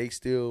people that they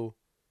still,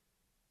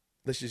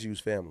 let's just use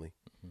family.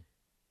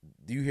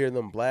 Do you hear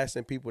them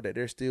blasting people that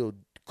they're still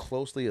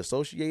closely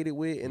associated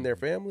with in their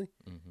family?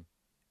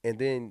 And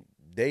then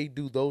they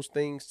do those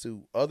things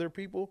to other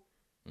people?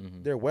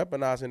 They're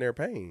weaponizing their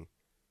pain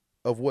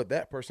of what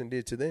that person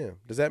did to them.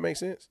 Does that make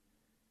sense?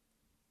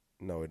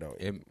 No, it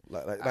don't.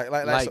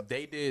 Like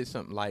they did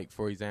something. Like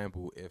for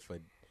example, if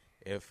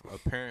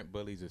a parent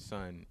bullies a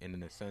son and then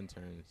the son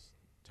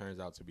turns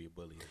out to be a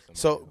bully. Or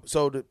something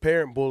So the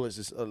parent bullies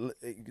is that's I'm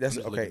just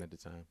okay. looking at the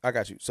time. I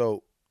got you.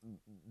 So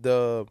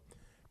the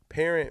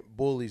parent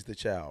bullies the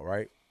child,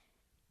 right?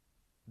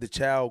 The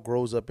child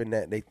grows up in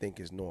that and they think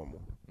is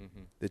normal.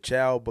 The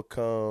child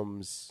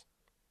becomes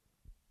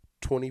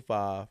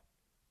 25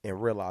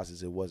 and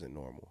realizes it wasn't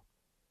normal.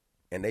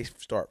 And they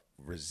start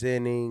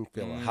resenting,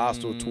 feeling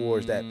hostile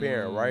towards that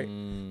parent, right?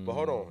 But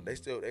hold on, they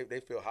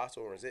feel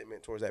hostile and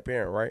resentment towards that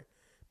parent, right?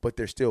 But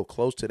they're still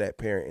close to that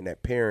parent, and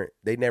that parent,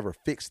 they never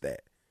fixed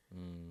that.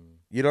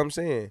 You know what I'm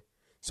saying?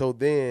 So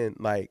then,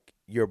 like,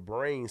 your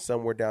brain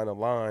somewhere down the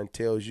line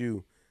tells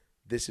you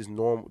this is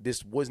normal.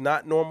 This was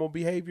not normal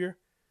behavior,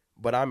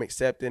 but I'm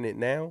accepting it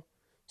now.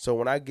 So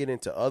when I get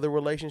into other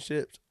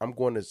relationships,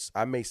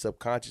 I may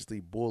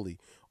subconsciously bully,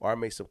 or I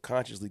may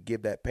subconsciously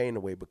give that pain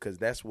away because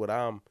that's what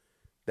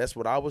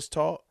I was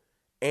taught,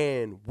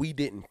 and we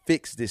didn't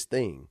fix this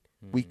thing.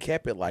 We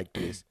kept it like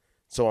this.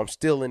 So I'm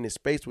still in this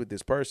space with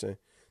this person.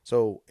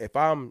 So if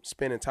I'm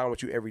spending time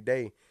with you every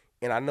day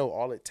and I know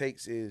all it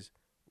takes is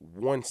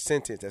one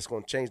sentence that's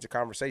going to change the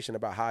conversation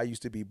about how I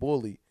used to be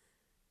bullied,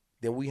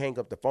 then we hang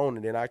up the phone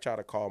and then I try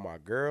to call my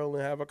girl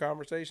and have a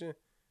conversation,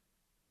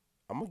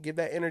 I'm going to give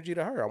that energy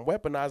to her. I'm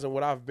weaponizing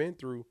what I've been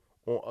through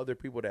on other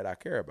people that I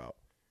care about.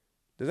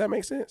 Does that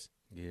make sense?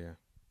 Yeah.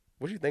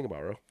 What do you think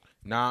about, bro?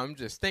 Nah, I'm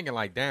just thinking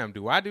like, damn,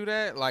 do I do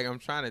that? Like, I'm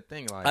trying to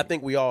think like. I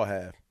think we all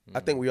have. I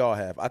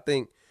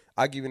think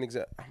I'll give you an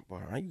example. Boy,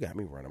 you got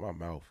me running my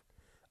mouth.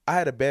 I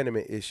had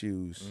abandonment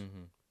issues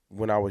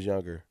when I was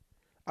younger.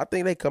 I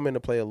think they come into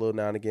play a little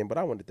now and again, but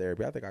I went to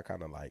therapy. I think I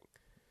kind of like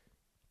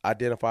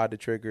identified the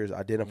triggers,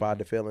 identified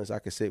the feelings. I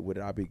could sit with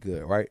it. I'll be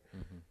good, right?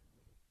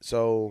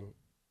 So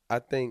I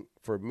think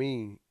for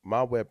me,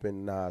 my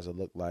weaponizer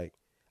looked like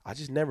I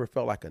just never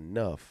felt like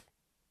enough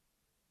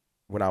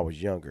when I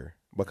was younger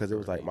because it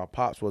was like my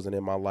pops wasn't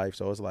in my life.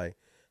 So it's like,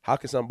 how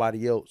can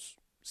somebody else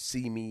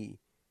see me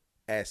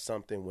as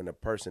something when a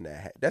person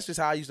that's just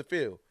how I used to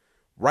feel.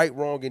 Right,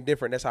 wrong, and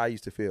different. That's how I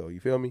used to feel. You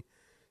feel me?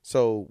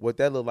 So what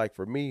that looked like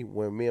for me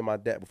when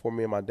before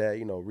me and my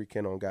dad,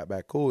 rekindled and got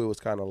back cool, it was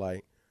kind of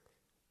like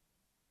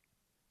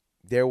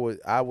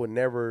I would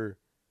never,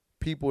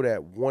 people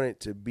that wanted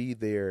to be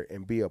there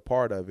and be a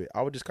part of it,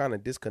 I would just kind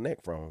of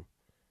disconnect from them.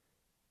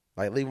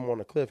 Like, leave them on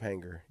a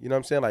cliffhanger. You know what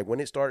I'm saying? Like, when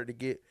it started to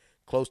get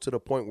close to the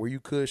point where you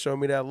could show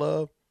me that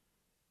love,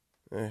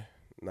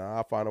 nah,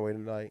 I'll find a way to,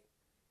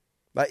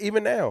 like,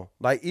 even now,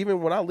 like,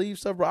 even when I leave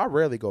stuff, bro, I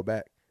rarely go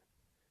back.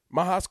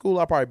 My high school,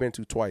 I've probably been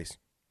to twice.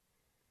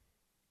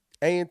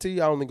 A&T,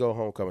 I only go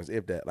homecomings,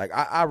 if that. Like,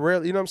 I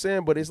rarely, you know what I'm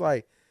saying? But it's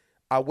like,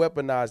 I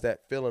weaponize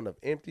that feeling of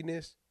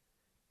emptiness,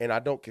 and I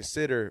don't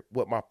consider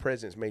what my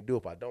presence may do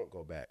if I don't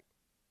go back.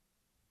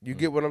 You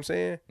get what I'm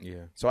saying?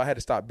 Yeah. So I had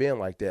to stop being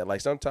like that.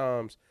 Like,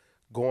 sometimes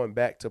going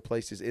back to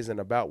places isn't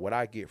about what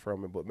I get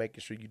from it, but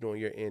making sure you're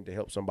doing your end to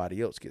help somebody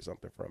else get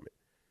something from it.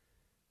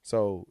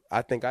 So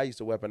I think I used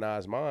to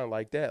weaponize mine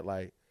like that.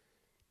 Like,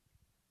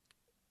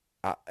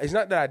 it's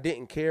not that I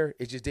didn't care.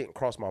 It just didn't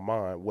cross my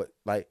mind. What,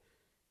 like,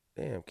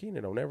 damn,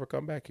 Keenan don't never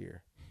come back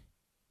here.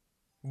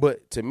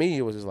 But to me,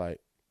 it was just like,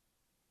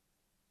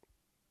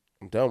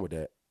 I'm done with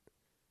that.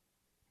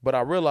 But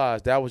I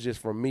realized that was just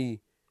from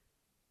me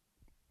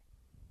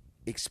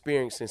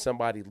experiencing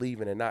somebody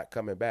leaving and not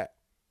coming back.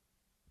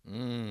 Do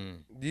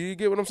you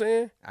get what I'm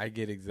saying? I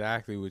get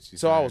exactly what you.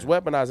 So saying. I was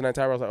weaponizing that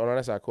time. I was like, oh no,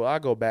 that's not cool. I'll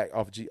go back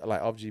off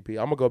GP.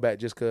 I'm gonna go back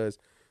just cause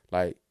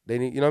like they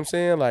need, you know what I'm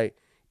saying? Like,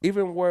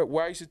 even where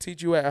I used to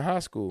teach you at in high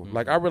school,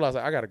 like, I realized,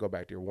 like, I gotta go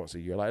back there once a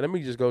year. Like, let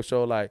me just go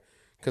show, like,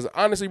 cause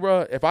honestly,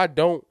 bro, if I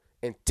don't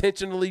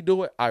intentionally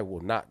do it, I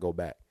will not go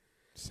back.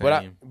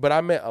 Same. But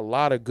I met a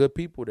lot of good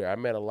people there. I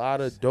met a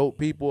lot of dope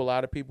people, a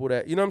lot of people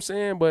that, you know what I'm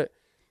saying? But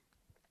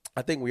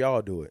I think we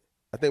all do it.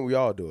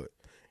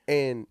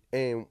 And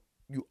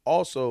you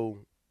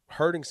also,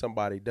 hurting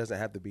somebody doesn't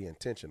have to be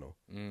intentional.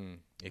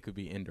 It could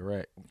be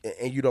indirect.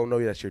 And you don't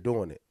know that you're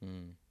doing it.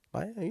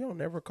 Like, you don't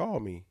never call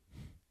me.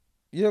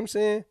 You know what I'm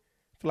saying?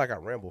 I feel like I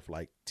ramble for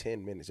like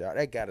 10 minutes.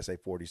 That gotta say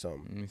 40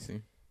 something. Let me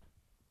see.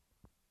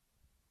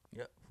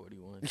 Yep,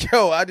 41.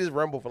 Yo, I just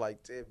ramble for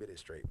like 10 minutes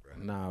straight, bro.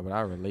 Nah, but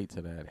I relate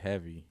to that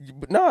heavy.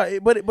 But nah, Heavy.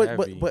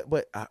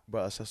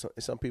 bro,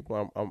 some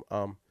people,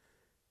 I'm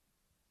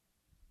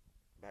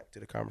back to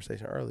the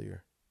conversation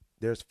earlier.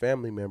 There's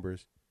family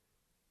members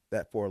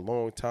that for a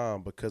long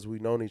time, because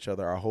we've known each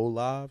other our whole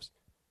lives,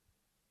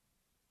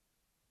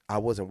 I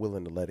wasn't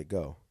willing to let it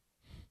go.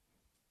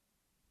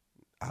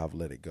 I've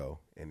let it go,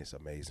 and it's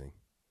amazing.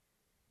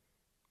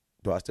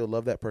 Do I still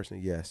love that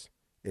person? Yes.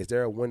 Is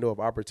there a window of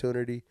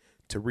opportunity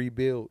to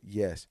rebuild?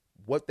 Yes.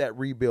 What that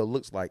rebuild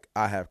looks like,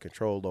 I have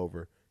control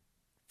over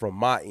from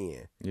my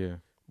end. Yeah.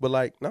 But,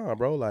 like, nah,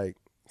 bro, like,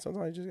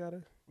 sometimes you just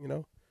gotta,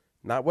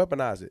 not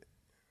weaponize it.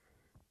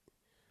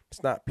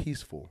 It's not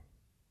peaceful.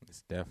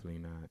 It's definitely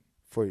not.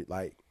 For,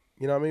 like,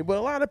 you know what I mean? But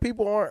a lot of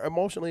people aren't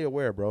emotionally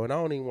aware, bro, and I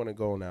don't even want to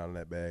go down in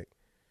that bag.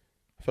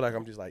 I feel like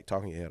I'm just, like,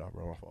 talking your head off,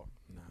 bro. My fault.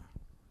 Nah,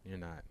 you're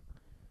not.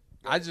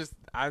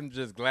 I'm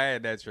just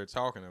glad that you're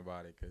talking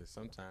about it, because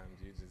sometimes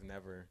you just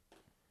never.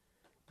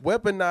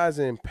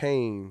 Weaponizing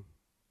pain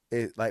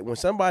is, like, when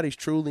somebody's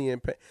truly in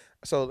pain.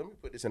 So let me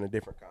put this in a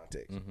different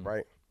context,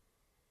 right?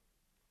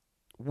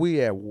 We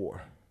at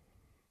war.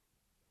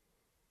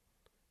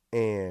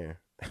 And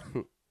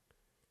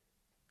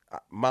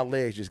my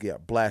legs just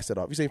get blasted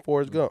off. You seen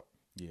Forrest Gump?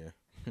 Yeah.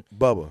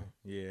 Bubba.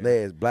 Yeah.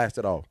 Legs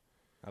blasted off.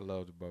 I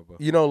love the Bubba.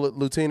 You know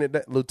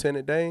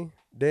Lieutenant Dan?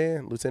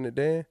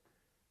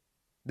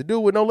 The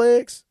dude with no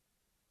legs?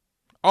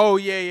 Oh,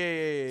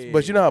 yeah.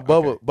 But you know how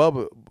Okay.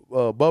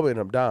 Bubba and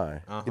them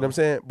dying. You know what I'm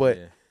saying? But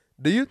Yeah.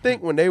 do you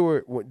think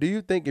do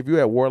you think if you're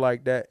at war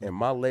like that and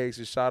my legs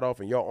is shot off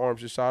and your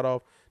arms is shot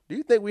off, do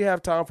you think we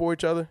have time for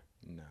each other?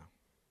 No.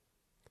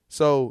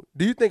 So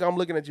do you think I'm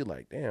looking at you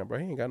like, damn, bro,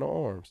 he ain't got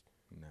no arms?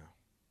 No.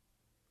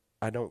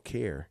 I don't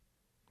care.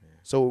 Yeah.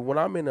 So when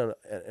I'm in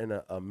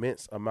an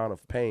immense amount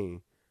of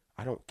pain,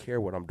 I don't care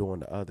what I'm doing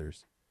to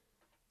others.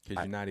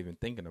 Because you're not even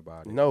thinking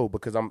about it. No,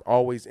 because I'm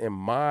always in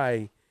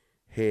my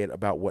head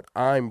about what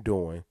I'm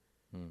doing.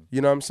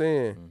 You know what I'm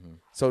saying?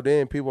 So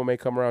then people may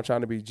come around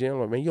trying to be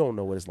gentle. Man, you don't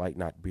know what it's like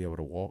not to be able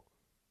to walk.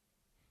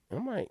 And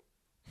I'm like,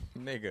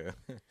 Nigga.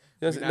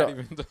 Yes, We're no. not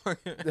even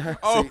talking.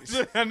 Oh,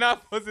 See,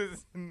 not supposed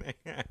to.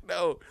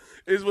 no,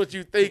 it's what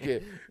you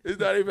thinking. It's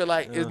not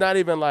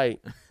even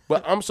like,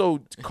 but I'm so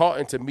caught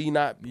into me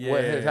not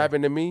what has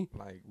happened to me.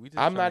 Like, we just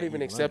I'm trying not to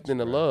even eat accepting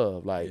lunch, the bro.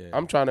 love. Like, Yeah.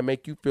 I'm trying to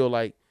make you feel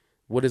like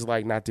what it's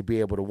like not to be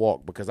able to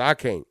walk because I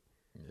can't.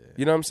 Yeah.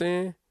 You know what I'm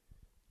saying?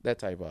 That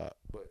type of vibe.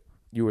 But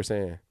you were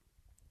saying.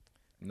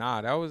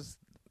 Nah, that was.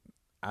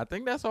 I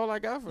think that's all I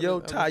got for Yo,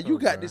 this Ty, episode, you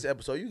got bro. this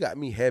episode. You got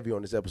me heavy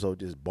on this episode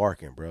just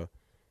barking, bro.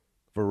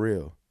 For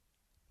real.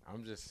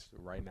 I'm just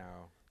right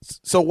now.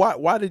 So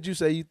why did you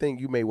say you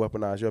think you may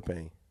weaponize your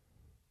pain?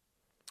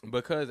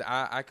 Because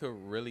I could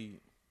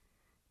really.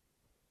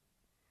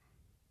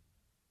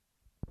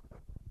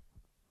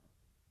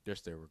 They're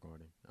still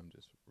recording. I'm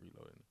just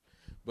reloading.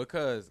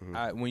 Because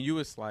when you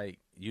was like,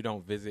 you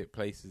don't visit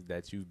places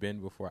that you've been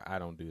before, I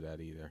don't do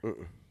that either.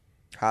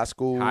 High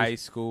school, High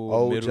school,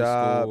 old middle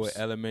jobs.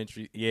 school,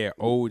 elementary. Yeah,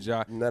 old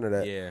job. None of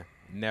that. Yeah,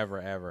 never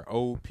ever.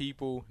 Old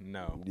people,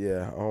 no.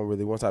 Yeah, I don't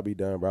really. Once I be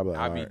done, bro, I'm like,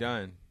 I'll all be right.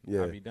 done.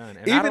 Yeah. I'll be done.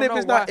 And I Even don't if know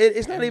it's not, why-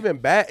 it's not even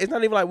bad. It's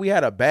not even like we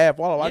had a bad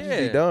follow. I just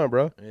be Yeah. done,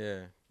 bro.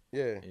 Yeah,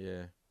 Yeah.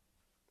 yeah.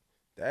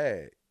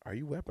 Dang. Are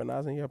you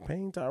weaponizing your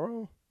pain,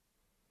 Tyrone?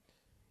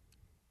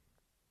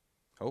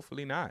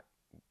 Hopefully not.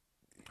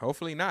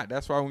 Hopefully not.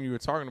 That's why when you were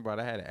talking about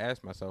it, I had to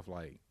ask myself,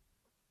 like,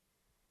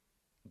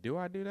 do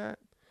I do that?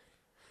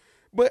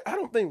 But I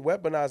don't think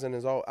weaponizing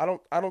is all. I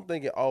don't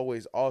think it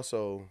always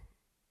also.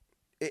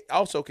 It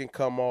also can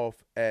come off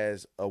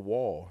as a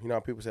wall. You know how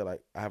people say,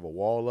 like, I have a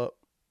wall up?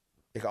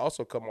 It can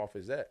also come off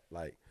as that.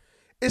 Like,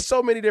 it's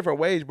so many different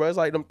ways, bro. It's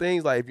like them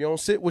things, like, if you don't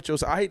sit with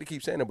yourself, I hate to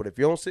keep saying it, but if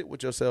you don't sit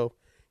with yourself,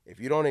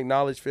 if you don't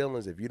acknowledge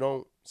feelings, if you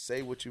don't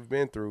say what you've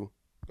been through,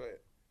 go ahead.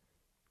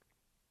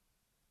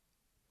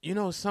 You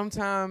know,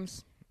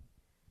 sometimes,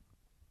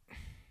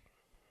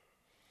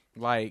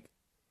 like,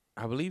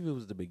 I believe it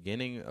was the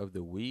beginning of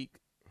the week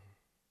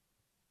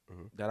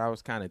that I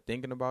was kind of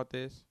thinking about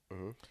this.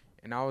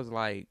 And I was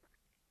like,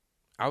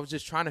 I was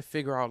just trying to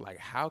figure out, like,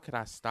 how could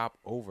I stop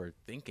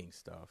overthinking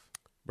stuff?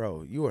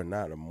 Bro, you are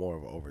not more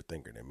of an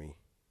overthinker than me.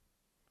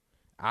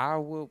 I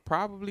will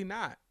probably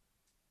not.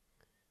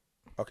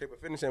 Okay,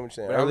 but finish saying what you're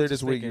saying. But I was Earlier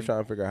just this week, you thinking-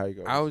 trying to figure out how you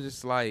go. I was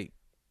just like,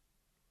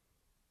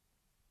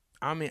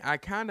 I mean, I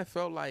kind of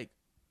felt like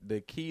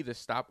the key to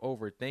stop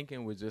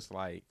overthinking was just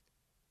like,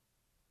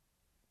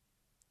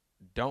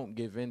 don't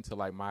give in to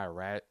like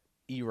my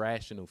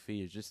irrational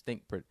fears. Just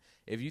think,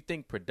 if you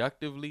think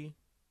productively.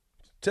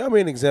 Tell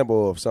me an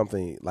example of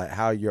something, like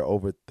how your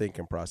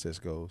overthinking process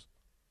goes.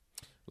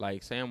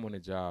 Like, say I'm on a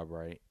job,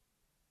 right?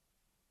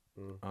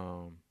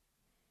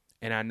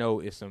 And I know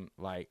it's some,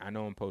 like, I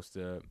know I'm supposed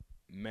to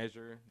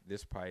measure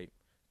this pipe,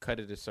 cut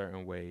it a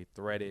certain way,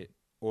 thread it,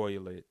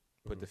 oil it,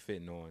 put the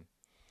fitting on.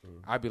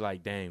 I'd be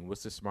like, dang,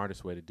 what's the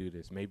smartest way to do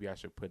this? Maybe I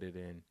should put it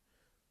in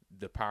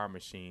the power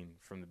machine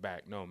from the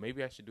back. No,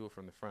 maybe I should do it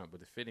from the front, but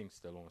the fitting's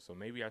still on. So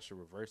maybe I should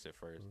reverse it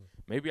first.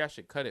 Maybe I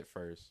should cut it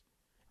first.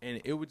 And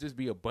it would just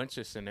be a bunch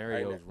of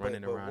scenarios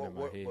running around in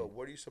my head.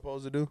 What are you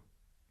supposed to do?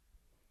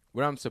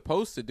 What I'm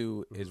supposed to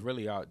do is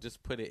really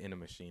just put it in a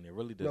machine. It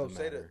really doesn't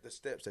matter. Say the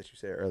steps that you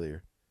said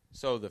earlier.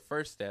 So the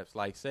first steps,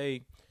 like,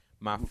 say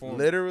my form.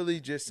 Literally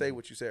just say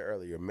what you said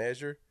earlier.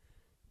 Measure,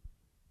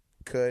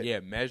 cut. Yeah,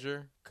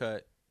 measure,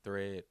 cut,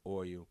 thread,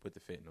 oil, put the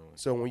fitting on.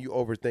 So when you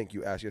overthink,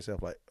 you ask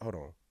yourself, like, hold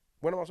on,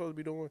 what am I supposed to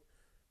be doing?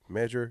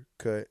 Measure,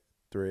 cut,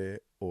 thread,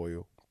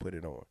 oil, put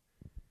it on.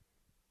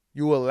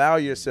 You allow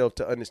yourself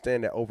to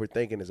understand that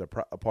overthinking is a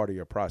part of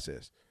your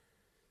process.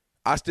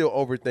 I still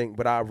overthink,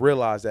 but I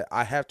realize that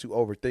I have to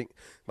overthink.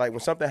 Like when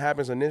something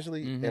happens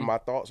initially and my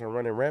thoughts are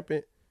running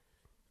rampant,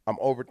 I'm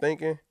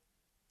overthinking.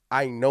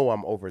 I know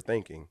I'm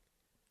overthinking.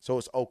 So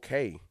it's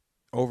okay.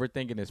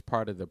 Overthinking is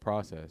part of the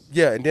process.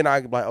 Yeah, and then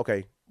I'm like,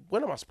 okay,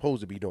 what am I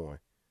supposed to be doing?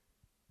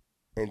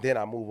 And then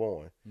I move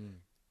on.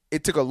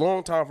 It took a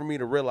long time for me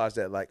to realize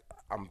that, like,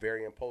 I'm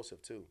very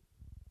impulsive too.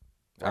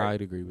 Right?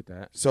 I'd agree with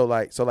that. So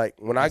like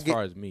when As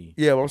far as me.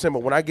 Yeah, what I'm saying,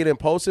 but when I get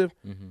impulsive,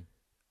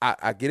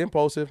 I get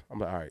impulsive. I'm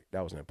like, all right,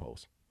 that was an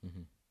impulse.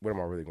 What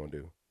am I really gonna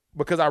do?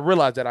 Because I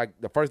realize that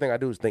the first thing I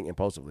do is think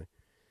impulsively.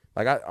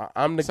 Like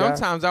I'm the guy.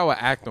 Sometimes I would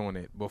act on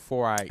it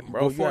before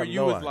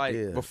you was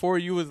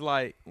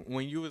like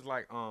when you was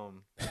like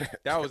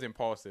that was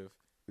impulsive.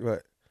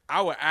 What?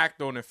 I would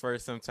act on it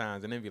first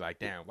sometimes and then be like,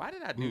 damn, why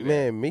did I do that?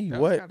 Man, me, that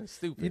what? was kind of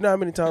stupid. You know how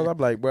many times I'm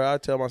like, bro, I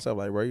tell myself,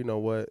 like, bro, you know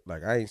what?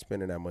 Like, I ain't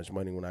spending that much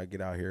money when I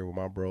get out here with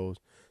my bros.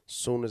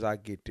 Soon as I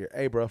get there,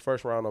 hey, bro,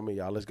 first round on me,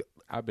 y'all. Let's go.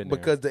 I've been there.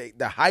 Because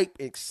the hype,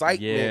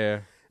 excitement. Yeah.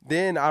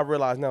 Then I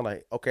realize now,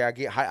 like, okay, I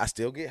get hype. I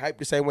still get hyped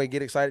the same way,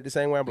 get excited the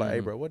same way. I'm like, hey,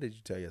 bro, what did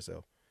you tell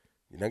yourself?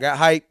 You done got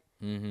hype.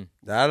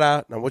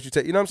 Da-da. Now what you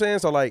tell, you know what I'm saying?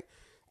 So, like,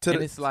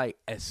 it's like,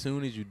 as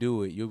soon as you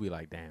do it, you'll be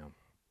like, damn.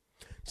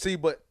 See,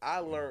 but I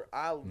learned,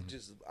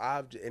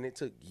 and it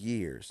took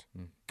years.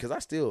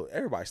 Because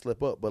everybody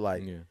slip up, but,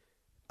 like,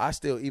 I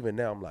still, even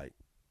now, I'm like,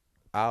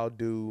 I'll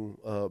do,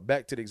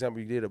 back to the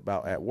example you did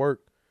about at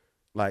work,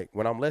 like,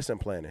 when I'm lesson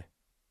planning,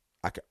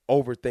 I can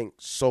overthink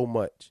so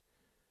much.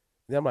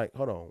 Then I'm like,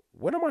 hold on,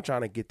 what am I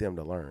trying to get them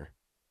to learn?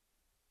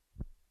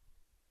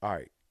 All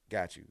right,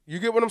 got you. You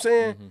get what I'm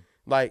saying?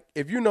 Like,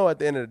 if you know at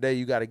the end of the day,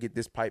 you got to get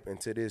this pipe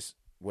into this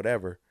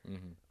whatever,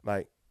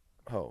 like,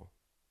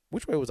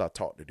 which way was I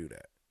taught to do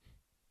that?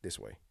 This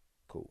way.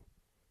 Cool.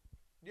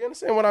 You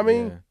understand what I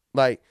mean? Yeah.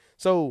 Like,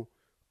 so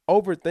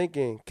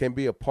overthinking can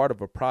be a part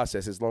of a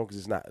process as long as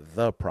it's not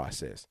the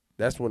process.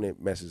 That's when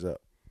it messes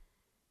up.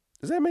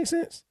 Does that make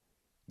sense?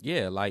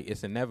 Yeah, like,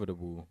 it's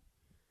inevitable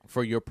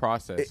for your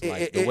process.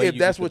 Like, the If way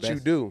that's what you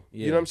do.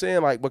 Yeah. You know what I'm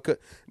saying? Like, because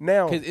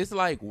now. Because it's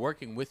like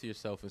working with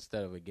yourself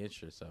instead of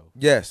against yourself.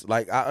 Yes.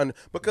 Like,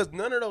 because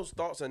none of those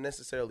thoughts are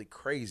necessarily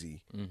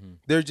crazy.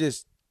 They're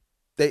just,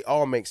 they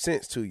all make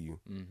sense to you.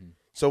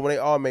 So when they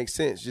all make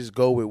sense, just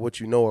go with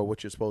what you know or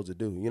what you're supposed to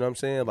do. You know what I'm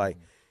saying? Like,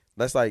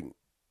 that's like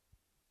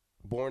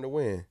Born to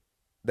Win.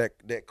 That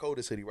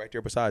Codis hoodie right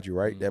there beside you,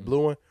 right? That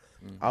blue one.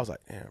 I was like,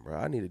 damn, bro,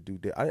 I need to do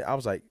that. I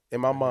was like,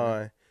 in my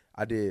mind,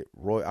 I did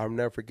I'll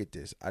never forget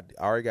this. I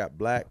already got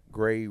black,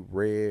 gray,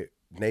 red,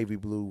 navy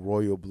blue,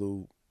 royal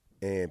blue,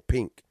 and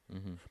pink.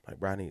 Like,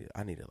 bro, I need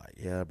to, like,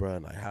 yeah, bro,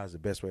 and like, how's the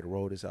best way to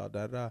roll this out?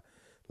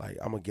 Like,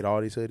 I'm gonna get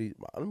all these hoodies.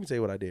 Let me tell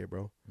you what I did,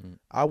 bro.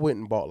 I went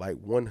and bought like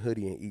one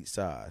hoodie in each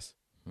size.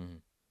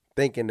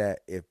 thinking that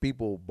if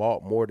people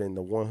bought more than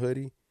the one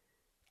hoodie,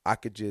 I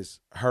could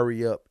just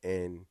hurry up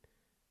and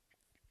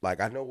like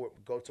I know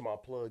what go to my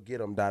plug, get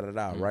them,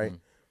 right?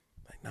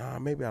 Like, nah,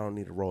 maybe I don't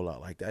need to roll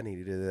out like that. I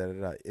need to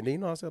da. And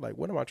then I said, like,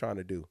 what am I trying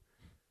to do?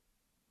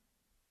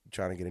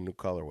 Trying to get a new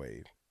color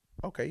wave.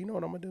 Okay, you know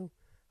what I'm gonna do?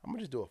 I'm gonna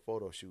just do a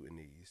photo shoot in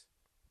these.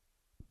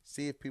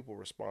 See if people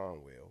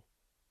respond well.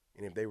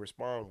 And if they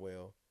respond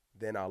well,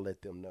 then I'll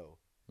let them know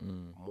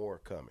more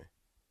coming.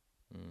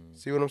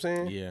 See what I'm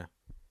saying? Yeah.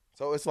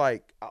 So it's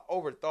like I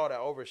overthought, I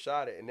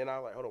overshot it, and then I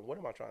was like, hold on, what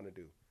am I trying to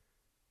do?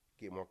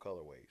 Get more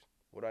color waves.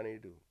 What do I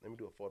need to do? Let me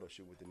do a photo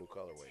shoot with the new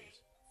color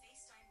waves.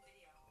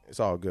 It's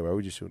all good, bro.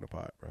 We just shooting a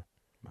pot, bro.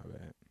 My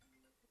bad.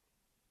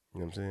 You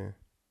know what I'm saying?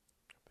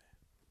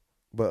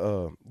 But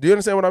do you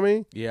understand what I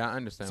mean? Yeah, I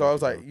understand. So I what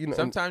was you're like, doing. you know,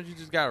 sometimes you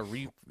just gotta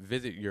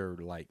revisit your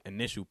like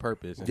initial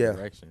purpose and Yeah.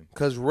 direction.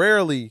 Because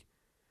rarely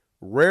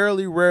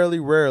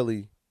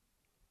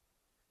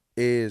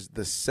is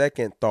the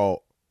second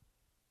thought,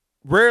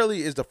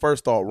 rarely is the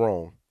first thought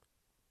wrong.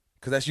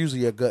 Because that's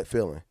usually a gut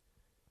feeling.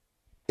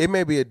 It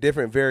may be a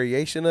different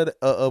variation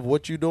of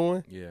what you're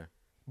doing, Yeah.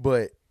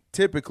 but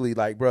typically,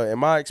 like, bro, in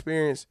my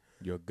experience,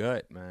 Your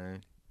gut,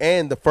 man.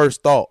 and the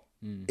first thought,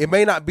 it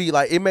may not be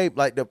like, it may,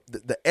 like,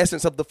 the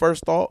essence of the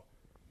first thought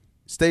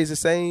stays the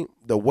same.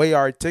 The way I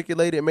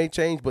articulate it may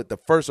change, but the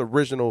first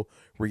original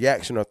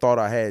reaction or thought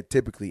I had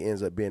typically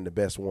ends up being the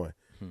best one.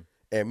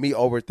 And me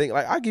overthink,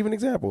 like, I'll give you an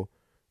example.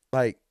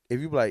 Like, if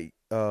you be like,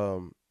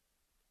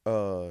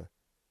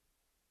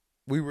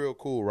 we real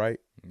cool, right?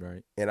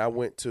 Right. And I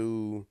went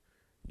to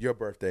your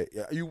birthday.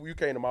 You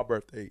came to my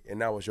birthday, and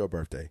now it's your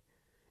birthday.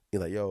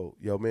 You're like, yo,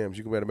 Mims,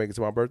 you can better make it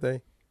to my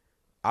birthday?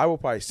 I will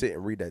probably sit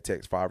and read that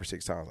text 5 or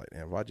 6 times. Like,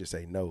 damn, if I just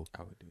say no,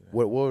 I would do that.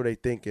 what would they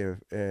think if?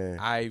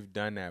 I've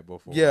done that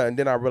before. Yeah, and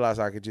then I realized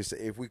I could just say,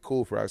 if we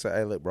cool for it, I could say,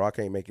 hey, look, bro, I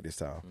can't make it this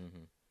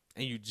time.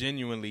 And you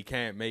genuinely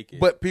can't make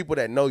it. But people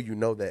that know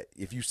that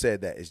if you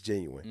said that, it's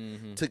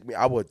genuine. Took me,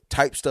 I would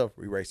type stuff,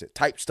 erase it.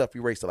 Type stuff,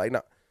 erase it. Like,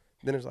 no.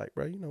 Then it's like,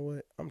 bro, you know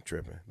what? I'm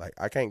tripping. Like,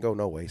 I can't go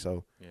no way.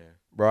 So, yeah,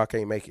 bro, I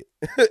can't make it.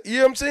 You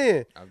know what I'm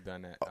saying? I've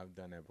done that. I've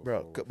done that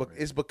before. Bro, but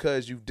it's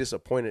because you've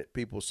disappointed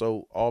people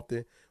so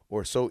often,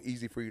 or so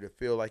easy for you to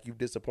feel like you've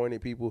disappointed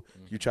people.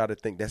 You try to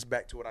think. That's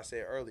back to what I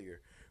said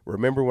earlier.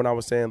 Remember when I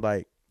was saying,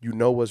 like, you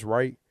know what's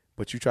right,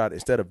 but you try to,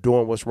 instead of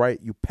doing what's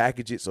right, you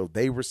package it so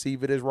they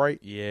receive it as right.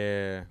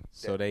 Yeah,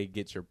 so they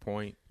get your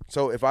point.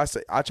 So if I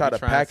say, I try You're to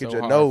trying package so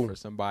a hard no. for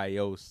somebody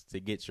else to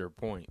get your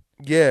point.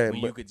 Yeah, When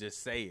but you could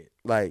just say it.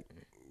 like,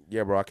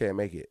 yeah, bro, I can't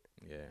make it.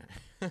 Yeah.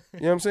 You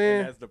know what I'm saying?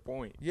 And that's the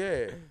point.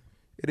 Yeah,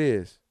 it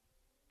is.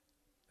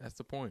 That's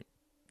the point.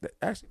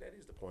 Actually, that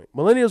is the point.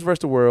 Millennials versus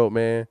the world,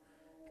 man.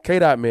 K.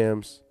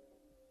 Mims.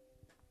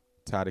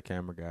 Ty the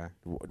camera guy.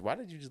 Why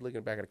did you just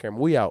looking back at the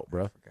camera? We out,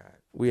 bro. Forgot.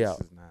 We this out.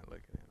 is not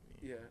looking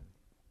at me. Yeah.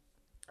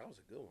 That was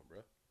a good one, bro.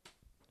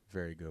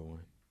 Very good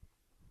one.